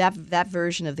that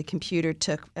version of the computer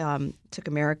took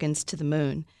Americans to the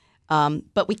moon.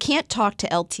 But we can't talk to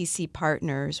LTC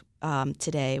Partners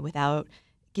today without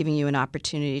giving you an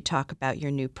opportunity to talk about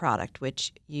your new product,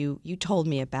 which you told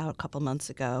me about a couple months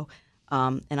ago,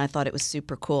 and I thought it was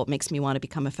super cool. It makes me want to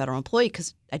become a federal employee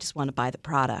because I just want to buy the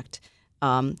product.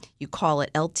 You call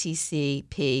it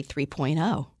LTCP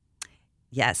 3.0.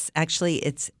 Yes, actually,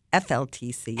 it's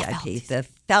FLTCIP, the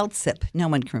FLTCIP. No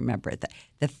one can remember it.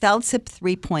 The FLTCIP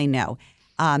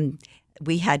 3.0.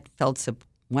 We had FLTCIP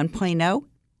 1.0.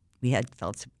 We had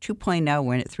FLTCIP 2.0.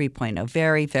 We're in at 3.0.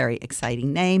 Very, very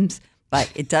exciting names,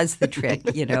 but it does the trick,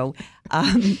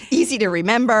 Easy to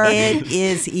remember. It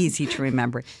is easy to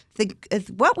remember.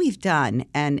 What we've done,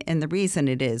 and the reason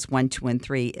it is 1, 2, and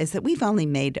 3, is that we've only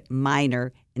made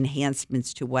minor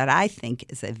enhancements to what I think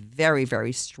is a very,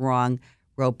 very strong,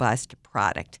 robust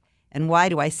product. And why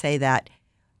do I say that?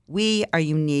 We are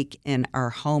unique in our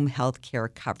home health care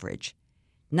coverage.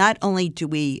 Not only do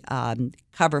we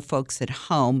cover folks at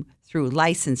home through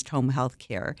licensed home health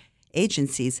care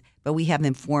agencies, but we have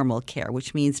informal care,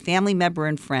 which means family member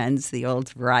and friends, the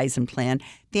old Verizon plan,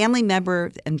 family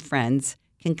member and friends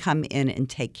can come in and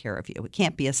take care of you. It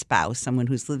can't be a spouse, someone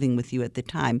who's living with you at the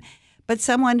time, but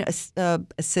someone, a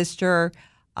sister,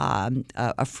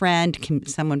 a friend,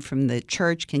 someone from the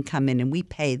church can come in and we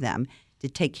pay them to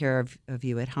take care of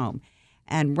you at home.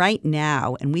 And right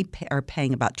now, and we are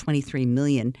paying about $23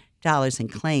 million in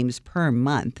claims per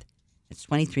month. It's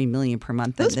 $23 million per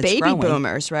month. Those baby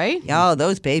boomers, right? Oh,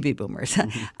 those baby boomers.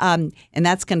 And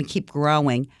that's going to keep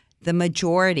growing. The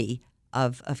majority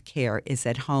of care is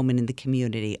at home and in the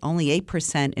community. Only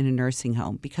 8% in a nursing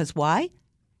home. Because why?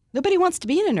 Nobody wants to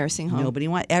be in a nursing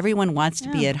home. Everyone wants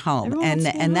to be at home.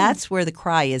 And that's where the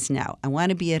cry is now. I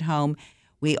want to be at home.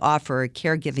 We offer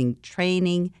caregiving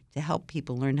training to help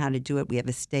people learn how to do it. We have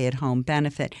a stay-at-home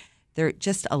benefit. There are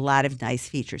just a lot of nice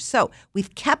features. So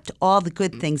we've kept all the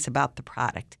good things about the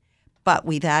product, but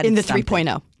we've added in the something.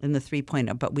 3.0. In the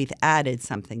 3.0, but we've added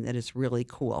something that is really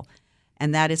cool,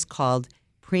 and that is called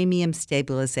Premium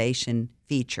Stabilization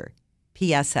Feature,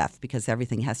 PSF, because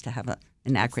everything has to have an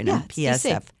acronym,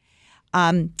 PSF.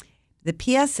 The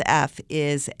PSF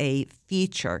is a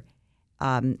feature,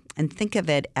 and think of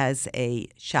it as a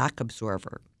shock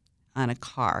absorber on a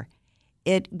car.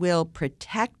 It will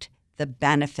protect the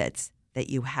benefits that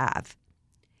you have.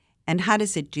 And how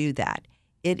does it do that?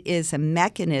 It is a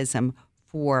mechanism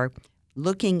for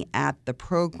looking at the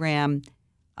program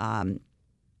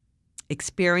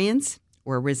experience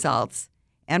or results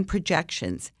and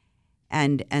projections.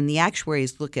 And the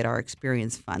actuaries look at our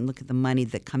experience fund, look at the money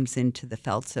that comes into the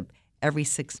FLTCIP every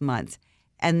 6 months,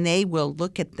 and they will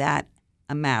look at that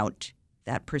amount,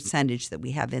 that percentage that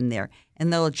we have in there,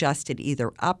 and they'll adjust it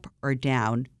either up or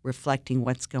down, reflecting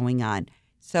what's going on.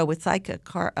 So it's like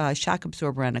a shock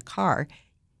absorber on a car.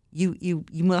 You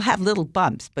will have little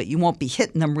bumps, but you won't be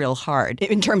hitting them real hard.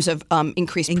 In terms of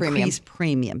increased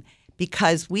premium.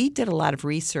 Because we did a lot of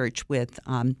research with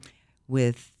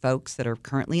folks that are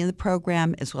currently in the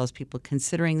program, as well as people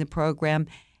considering the program.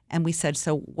 And we said,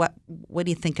 so what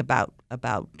do you think about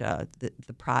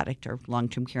the product or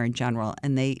long-term care in general?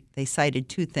 And they cited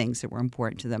two things that were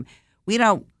important to them. We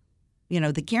don't,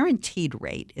 the guaranteed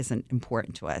rate isn't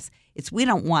important to us. We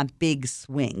don't want big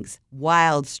swings,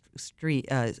 wild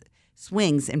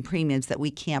swings in premiums that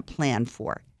we can't plan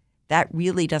for. That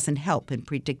really doesn't help in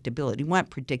predictability. We want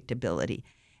predictability.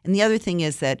 And the other thing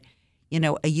is that,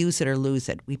 a use it or lose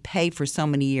it. We pay for so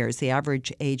many years. The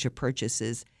average age of purchase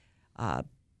is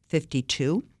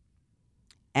 52,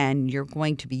 and you're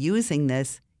going to be using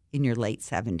this in your late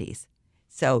 70s.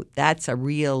 So that's a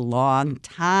real long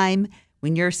time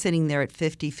when you're sitting there at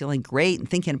 50 feeling great and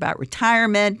thinking about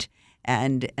retirement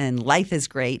and life is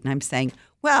great. And I'm saying,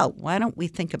 well, why don't we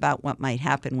think about what might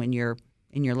happen when you're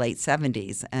in your late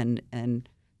 70s and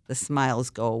the smiles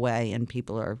go away and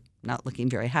people are not looking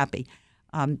very happy.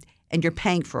 And you're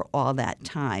paying for all that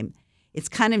time. It's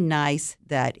kind of nice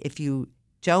that if you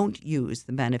don't use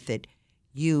the benefit,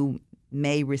 you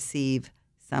may receive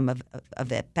some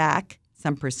of it back,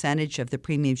 some percentage of the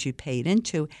premiums you paid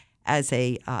into as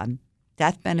a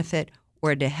death benefit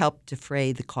or to help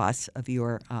defray the costs of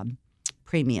your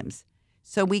premiums.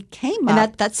 So we came up.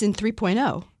 And that's in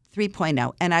 3.0.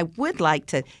 3.0. And I would like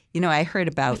to, I heard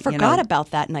about. I forgot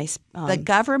about that nice. The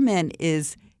government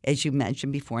is, as you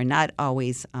mentioned before, not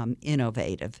always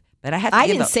innovative. But I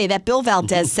didn't say that. Bill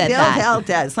Valdez said that. Bill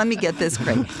Valdez. Let me get this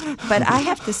straight. But I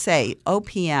have to say,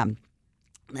 OPM,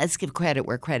 let's give credit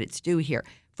where credit's due here.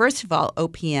 First of all,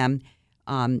 OPM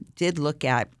did look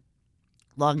at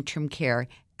long-term care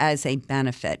as a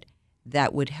benefit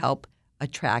that would help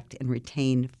attract and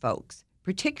retain folks,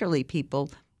 particularly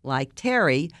people like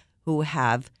Terry, who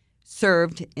have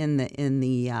served in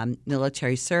the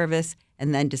military service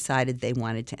and then decided they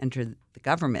wanted to enter the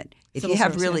government. If you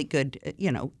have really good,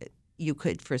 you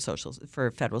could for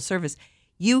federal service,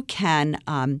 you can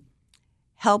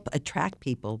help attract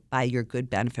people by your good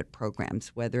benefit programs,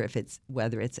 whether it's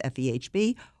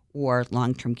FEHB or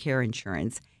long-term care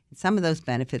insurance. Some of those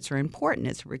benefits are important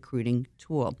as a recruiting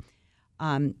tool.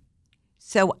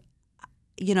 So,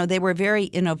 they were very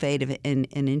innovative in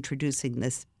introducing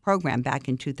this program back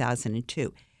in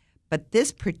 2002. But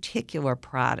this particular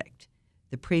product,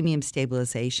 the premium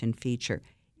stabilization feature,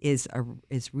 is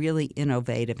really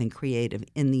innovative and creative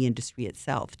in the industry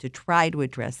itself to try to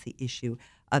address the issue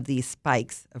of these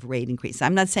spikes of rate increase.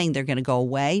 I'm not saying they're going to go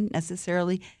away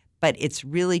necessarily, but it's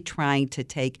really trying to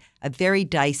take a very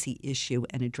dicey issue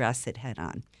and address it head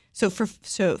on. So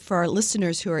for our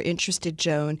listeners who are interested,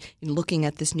 Joan, in looking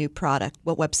at this new product,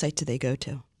 what website do they go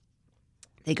to?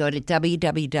 They go to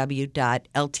www.ltcfeds,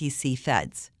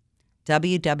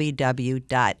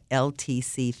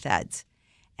 www.ltcfeds.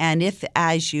 And if,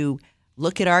 as you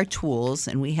look at our tools,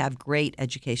 and we have great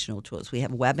educational tools, we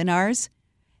have webinars,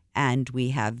 and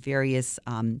we have various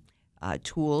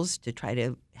tools to try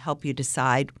to help you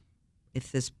decide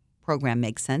if this program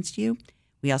makes sense to you.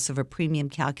 We also have a premium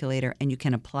calculator, and you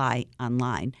can apply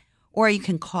online. Or you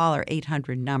can call our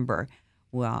 800 number,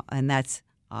 and that's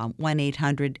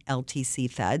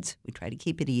 1-800-LTC-FEDS. We try to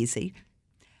keep it easy,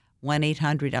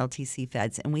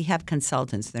 1-800-LTC-FEDS. And we have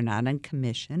consultants. They're not on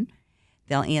commission.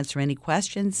 They'll answer any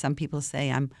questions. Some people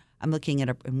say, I'm looking at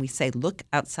and we say, look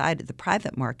outside of the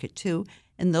private market too,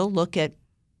 and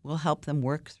we'll help them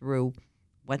work through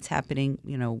what's happening,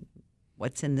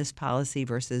 what's in this policy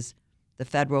versus the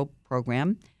federal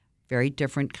program. Very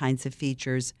different kinds of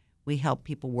features. We help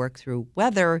people work through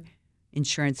whether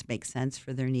insurance makes sense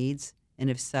for their needs, and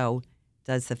if so,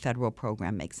 does the federal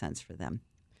program make sense for them?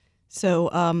 So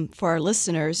for our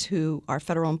listeners who are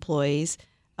federal employees,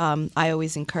 I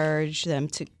always encourage them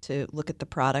to look at the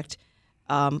product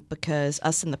because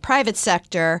us in the private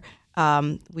sector,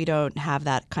 we don't have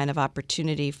that kind of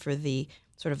opportunity for the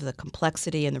sort of the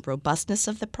complexity and the robustness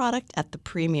of the product at the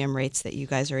premium rates that you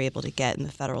guys are able to get in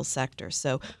the federal sector.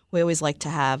 So we always like to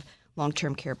have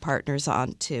long-term care partners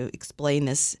on to explain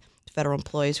this to federal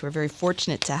employees who are very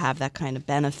fortunate to have that kind of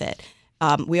benefit.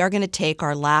 We are going to take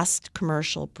our last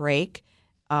commercial break.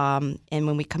 And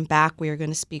when we come back, we are going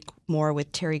to speak more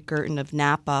with Terry Gerton of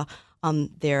NAPA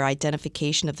on their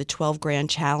identification of the 12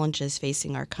 grand challenges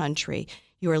facing our country.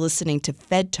 You are listening to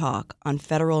Fed Talk on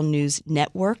Federal News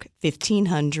Network,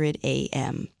 1500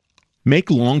 AM.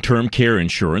 Make long-term care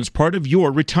insurance part of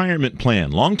your retirement plan.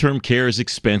 Long-term care is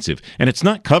expensive, and it's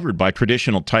not covered by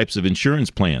traditional types of insurance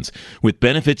plans. With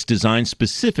benefits designed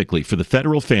specifically for the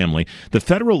federal family, the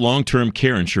Federal Long-Term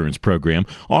Care Insurance Program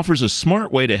offers a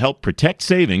smart way to help protect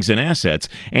savings and assets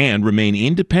and remain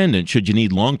independent should you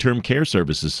need long-term care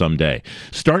services someday.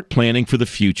 Start planning for the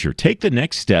future. Take the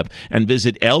next step and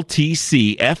visit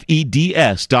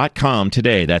ltcfeds.com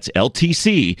today. That's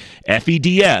ltcfeds.com.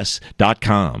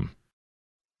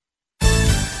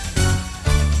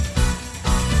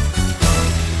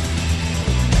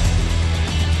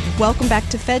 Welcome back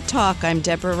to Fed Talk. I'm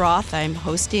Deborah Roth. I'm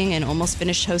hosting and almost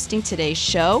finished hosting today's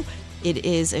show. It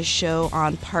is a show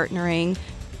on partnering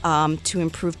to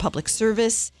improve public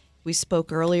service. We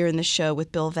spoke earlier in the show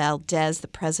with Bill Valdez, the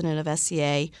president of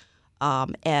SEA,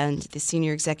 and the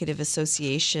Senior Executive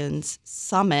Association's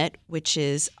Summit, which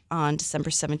is on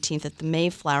December 17th at the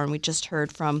Mayflower. And we just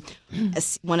heard from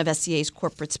one of SEA's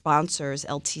corporate sponsors,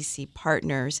 LTC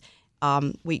Partners.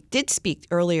 We did speak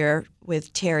earlier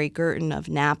with Terry Gerton of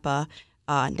NAPA.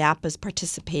 NAPA is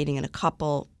participating in a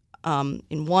couple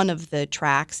in one of the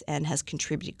tracks and has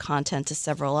contributed content to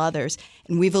several others.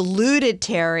 And we've alluded,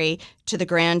 Terry, to the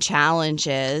grand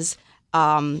challenges.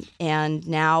 And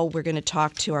now we're going to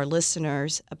talk to our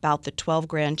listeners about the 12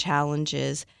 grand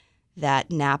challenges that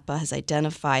NAPA has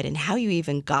identified and how you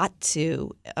even got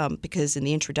to, because in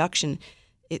the introduction,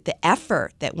 the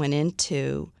effort that went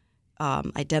into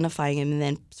identifying them and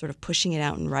then sort of pushing it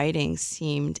out in writing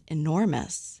seemed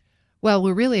enormous. Well,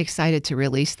 we're really excited to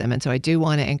release them. And so I do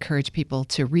want to encourage people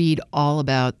to read all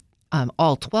about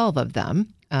all 12 of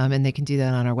them. And they can do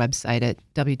that on our website at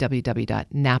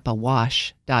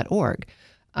www.napawash.org.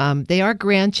 They are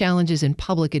grand challenges in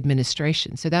public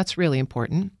administration. So that's really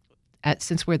important.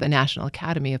 Since we're the National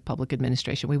Academy of Public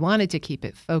Administration, we wanted to keep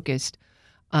it focused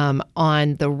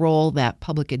on the role that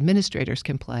public administrators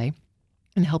can play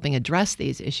in helping address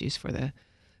these issues for the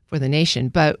nation.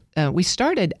 But we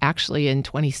started actually in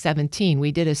 2017.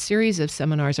 We did a series of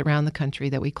seminars around the country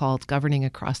that we called Governing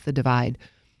Across the Divide.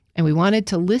 And we wanted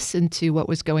to listen to what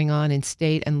was going on in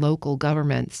state and local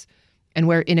governments and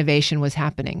where innovation was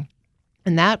happening.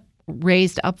 And that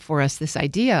raised up for us this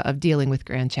idea of dealing with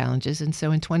grand challenges. And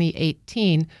so in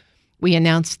 2018, we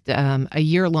announced a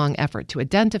year-long effort to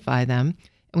identify them.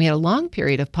 And we had a long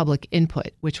period of public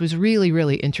input, which was really,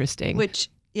 really interesting. It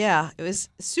was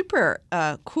super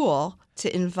cool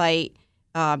to invite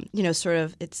sort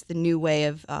of it's the new way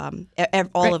of all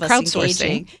Right, of us crowdsourcing,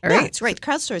 engaging. Right,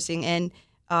 crowdsourcing. And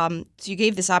so you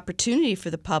gave this opportunity for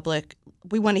the public.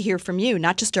 We want to hear from you,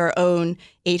 not just our own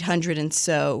 800 and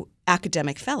so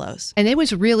academic fellows. And it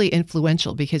was really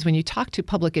influential because when you talk to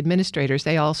public administrators,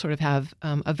 they all sort of have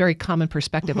a very common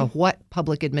perspective of what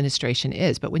public administration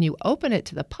is. But when you open it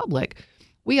to the public,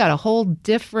 we got a whole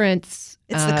different It's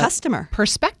the customer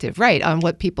perspective, right, on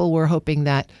what people were hoping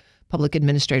that public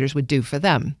administrators would do for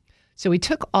them. So we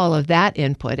took all of that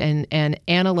input and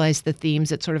analyzed the themes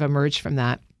that sort of emerged from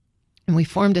that. And we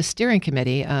formed a steering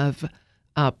committee of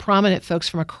prominent folks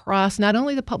from across not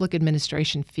only the public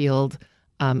administration field,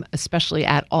 especially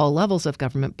at all levels of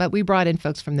government, but we brought in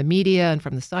folks from the media and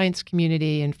from the science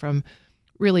community and from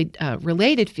really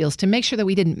related fields to make sure that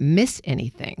we didn't miss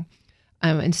anything.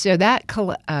 And so that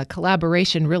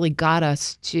collaboration really got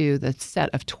us to the set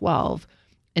of 12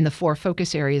 in the 4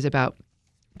 focus areas about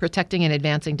protecting and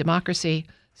advancing democracy,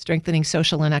 strengthening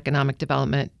social and economic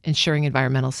development, ensuring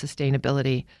environmental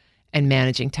sustainability, and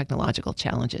managing technological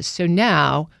challenges. So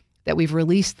now that we've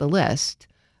released the list,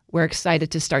 we're excited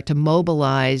to start to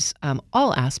mobilize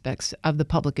all aspects of the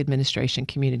public administration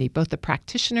community, both the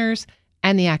practitioners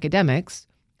and the academics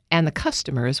and the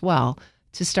customer as well,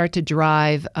 to start to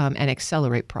drive and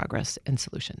accelerate progress and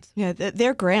solutions. Yeah,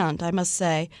 they're grand, I must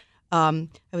say. I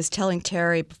was telling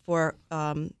Terry before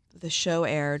the show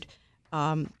aired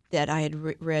that I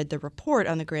had read the report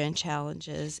on the grand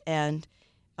challenges, and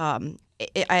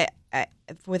I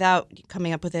without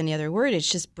coming up with any other word,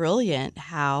 it's just brilliant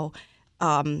how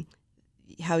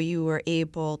you were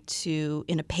able to,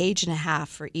 in a page and a half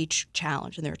for each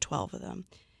challenge, and there are 12 of them,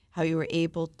 how you were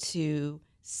able to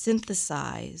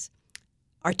synthesize,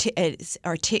 articulate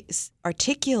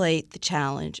the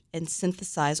challenge and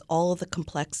synthesize all of the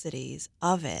complexities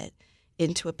of it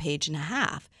into a page and a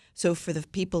half. So for the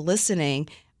people listening,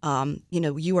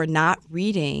 you are not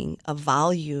reading a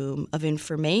volume of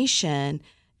information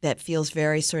that feels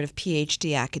very sort of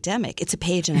PhD academic. It's a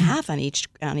page and a half on each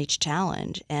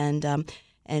challenge, and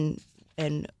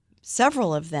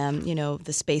several of them,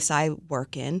 the space I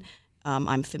work in,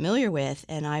 I'm familiar with,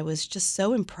 and I was just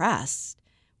so impressed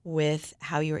with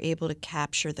how you were able to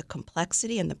capture the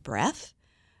complexity and the breadth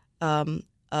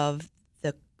of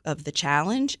the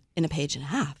challenge in a page and a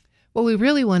half. Well, we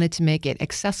really wanted to make it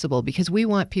accessible because we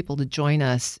want people to join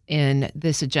us in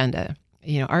this agenda.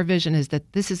 Our vision is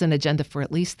that this is an agenda for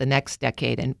at least the next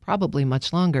decade and probably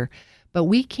much longer, but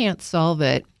we can't solve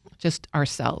it just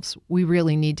ourselves. We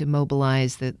really need to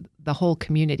mobilize the whole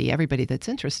community, everybody that's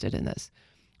interested in this.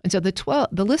 And so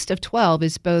the list of 12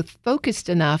 is both focused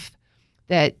enough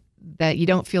that you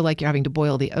don't feel like you're having to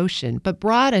boil the ocean, but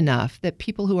broad enough that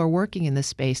people who are working in this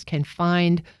space can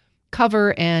find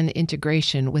cover and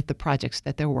integration with the projects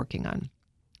that they're working on.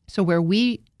 So where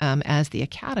we, as the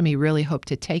Academy, really hope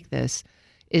to take this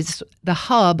is the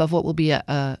hub of what will be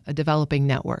a developing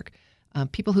network.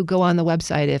 People who go on the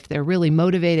website, if they're really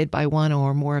motivated by one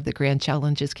or more of the grand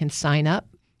challenges, can sign up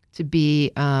to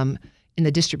be in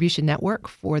the distribution network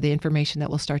for the information that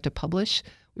we'll start to publish.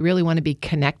 We really want to be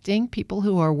connecting people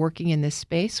who are working in this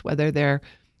space, whether they're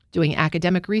doing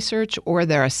academic research or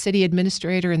they're a city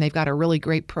administrator and they've got a really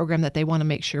great program that they want to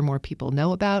make sure more people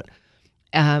know about,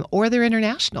 or they're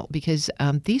international, because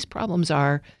these problems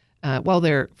are, while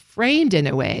they're framed in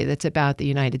a way that's about the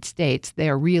United States, they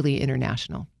are really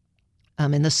international.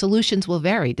 And the solutions will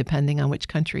vary depending on which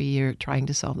country you're trying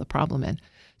to solve the problem in.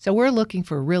 So we're looking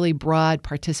for really broad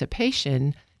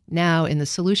participation now in the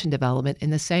solution development in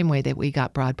the same way that we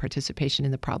got broad participation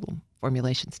in the problem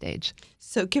formulation stage.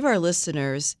 So give our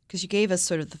listeners, because you gave us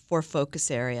sort of the 4 focus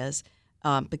areas,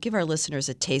 but give our listeners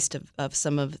a taste of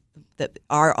some of that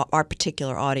our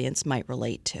particular audience might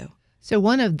relate to. So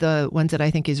one of the ones that I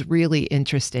think is really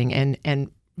interesting and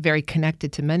very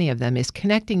connected to many of them is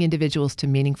connecting individuals to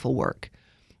meaningful work.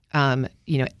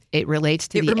 It relates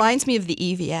to It reminds me of the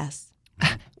EVS.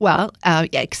 Well,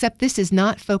 except this is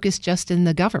not focused just in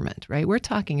the government, right? We're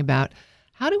talking about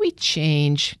how do we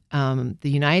change the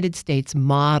United States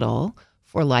model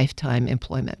for lifetime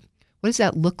employment? What does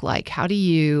that look like? How do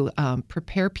you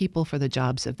prepare people for the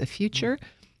jobs of the future?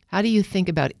 How do you think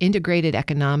about integrated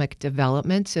economic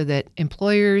development so that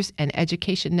employers and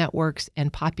education networks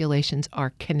and populations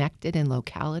are connected in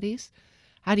localities?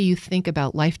 How do you think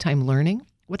about lifetime learning?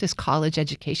 What does college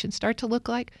education start to look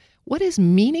like? What is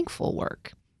meaningful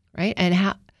work, right? And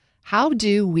how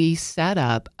do we set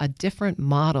up a different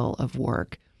model of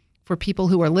work for people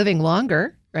who are living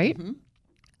longer, right?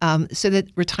 Mm-hmm. So that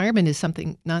retirement is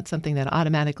not something that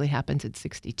automatically happens at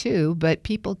 62, but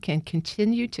people can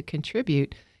continue to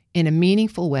contribute in a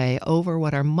meaningful way over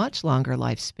what are much longer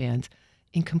lifespans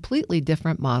in completely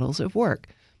different models of work.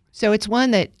 So it's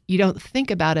one that you don't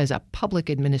think about as a public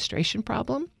administration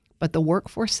problem, but the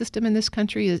workforce system in this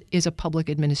country is a public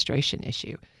administration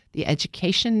issue. The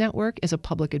education network is a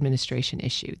public administration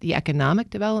issue. The economic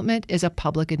development is a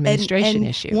public administration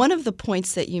issue. One of the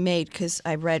points that you made, because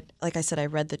I read, like I said, I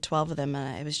read the 12 of them,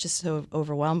 and I was just so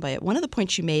overwhelmed by it. One of the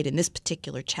points you made in this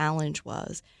particular challenge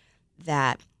was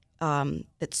that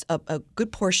it's a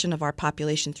good portion of our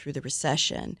population through the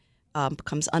recession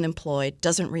becomes unemployed,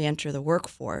 doesn't reenter the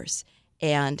workforce,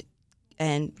 and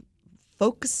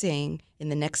focusing in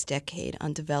the next decade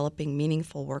on developing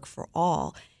meaningful work for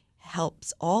all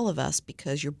helps all of us,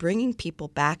 because you're bringing people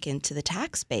back into the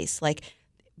tax base. Like,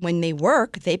 when they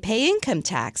work, they pay income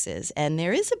taxes, and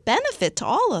there is a benefit to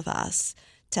all of us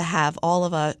to have all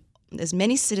of as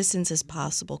many citizens as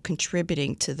possible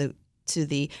contributing to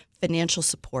the financial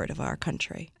support of our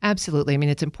country. Absolutely. I mean,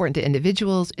 it's important to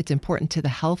individuals. It's important to the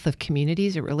health of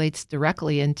communities. It relates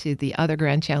directly into the other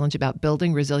grand challenge about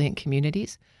building resilient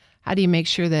communities. How do you make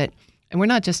sure that, and we're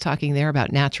not just talking there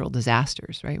about natural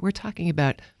disasters, right? We're talking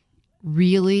about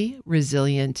really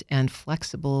resilient and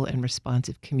flexible and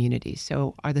responsive communities.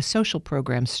 So are the social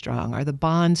programs strong? Are the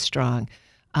bonds strong?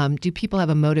 Do people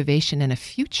have a motivation and a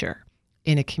future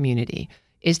in a community?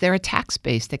 Is there a tax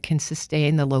base that can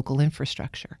sustain the local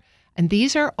infrastructure? And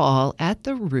these are all at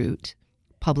the root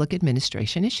public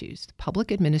administration issues.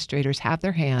 Public administrators have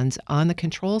their hands on the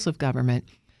controls of government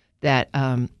that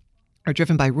are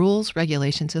driven by rules,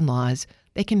 regulations, and laws.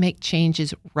 They can make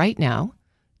changes right now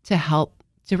to help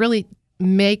to really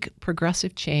make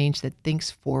progressive change that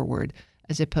thinks forward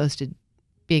as opposed to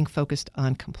being focused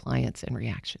on compliance and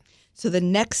reaction. So the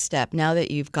next step, now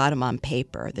that you've got them on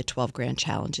paper, the 12 grand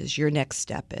challenges, your next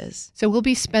step is? So we'll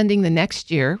be spending the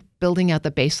next year building out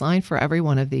the baseline for every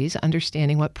one of these,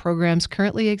 understanding what programs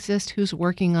currently exist, who's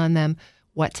working on them,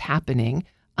 what's happening,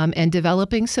 and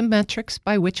developing some metrics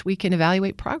by which we can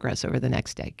evaluate progress over the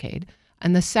next decade.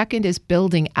 And the second is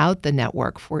building out the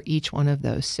network for each one of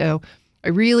those. So I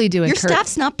really do encourage— Your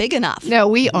staff's not big enough. No,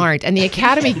 we aren't. And the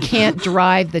Academy can't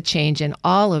drive the change in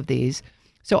all of these.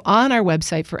 So on our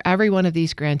website for every one of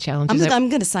these grand challenges— I'm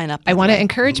going to sign up. I want to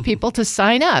encourage people to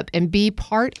sign up and be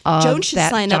part of Joan should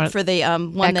sign up for the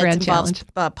one that involves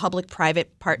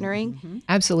public-private partnering. Mm-hmm.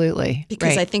 Absolutely.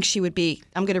 Because I think she would be—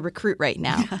 I'm going to recruit right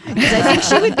now. Because I think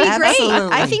she would be great.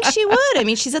 I think she would. I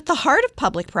mean, she's at the heart of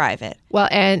public-private. Well,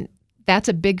 and that's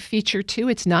a big feature, too.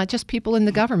 It's not just people in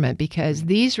the government, because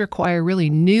these require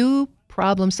really new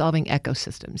problem-solving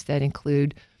ecosystems that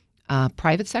include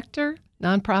private sector,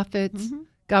 nonprofits,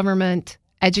 government,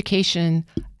 education.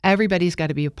 Everybody's got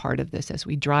to be a part of this as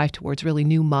we drive towards really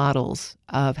new models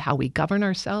of how we govern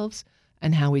ourselves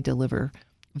and how we deliver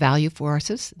value for our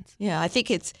citizens. Yeah, I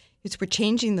think it's we're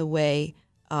changing the way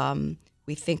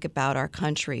we think about our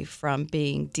country from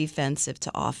being defensive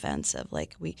to offensive.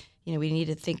 Like we need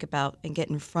to think about and get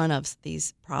in front of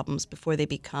these problems before they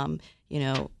become,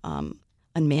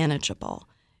 unmanageable.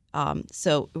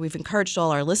 So we've encouraged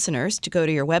all our listeners to go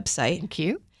to your website. Thank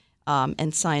you.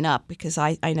 And sign up, because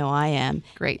I know I am.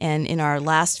 Great. And in our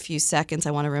last few seconds,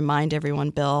 I want to remind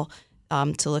everyone, Bill,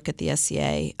 to look at the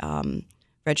SCA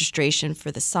registration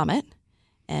for the summit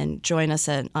and join us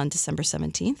on December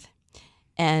 17th.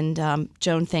 And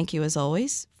Joan, thank you as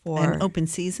always. And open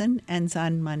season ends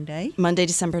on Monday,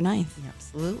 December 9th.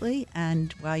 Absolutely.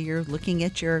 And while you're looking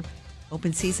at your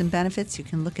open season benefits, you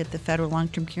can look at the Federal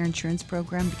Long-Term Care Insurance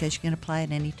Program, because you can apply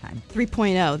at any time.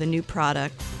 3.0, the new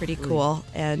product, pretty cool.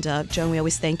 And Joan, we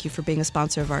always thank you for being a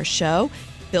sponsor of our show.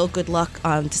 Bill, good luck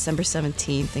on December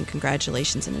 17th, and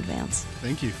congratulations in advance.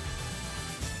 Thank you.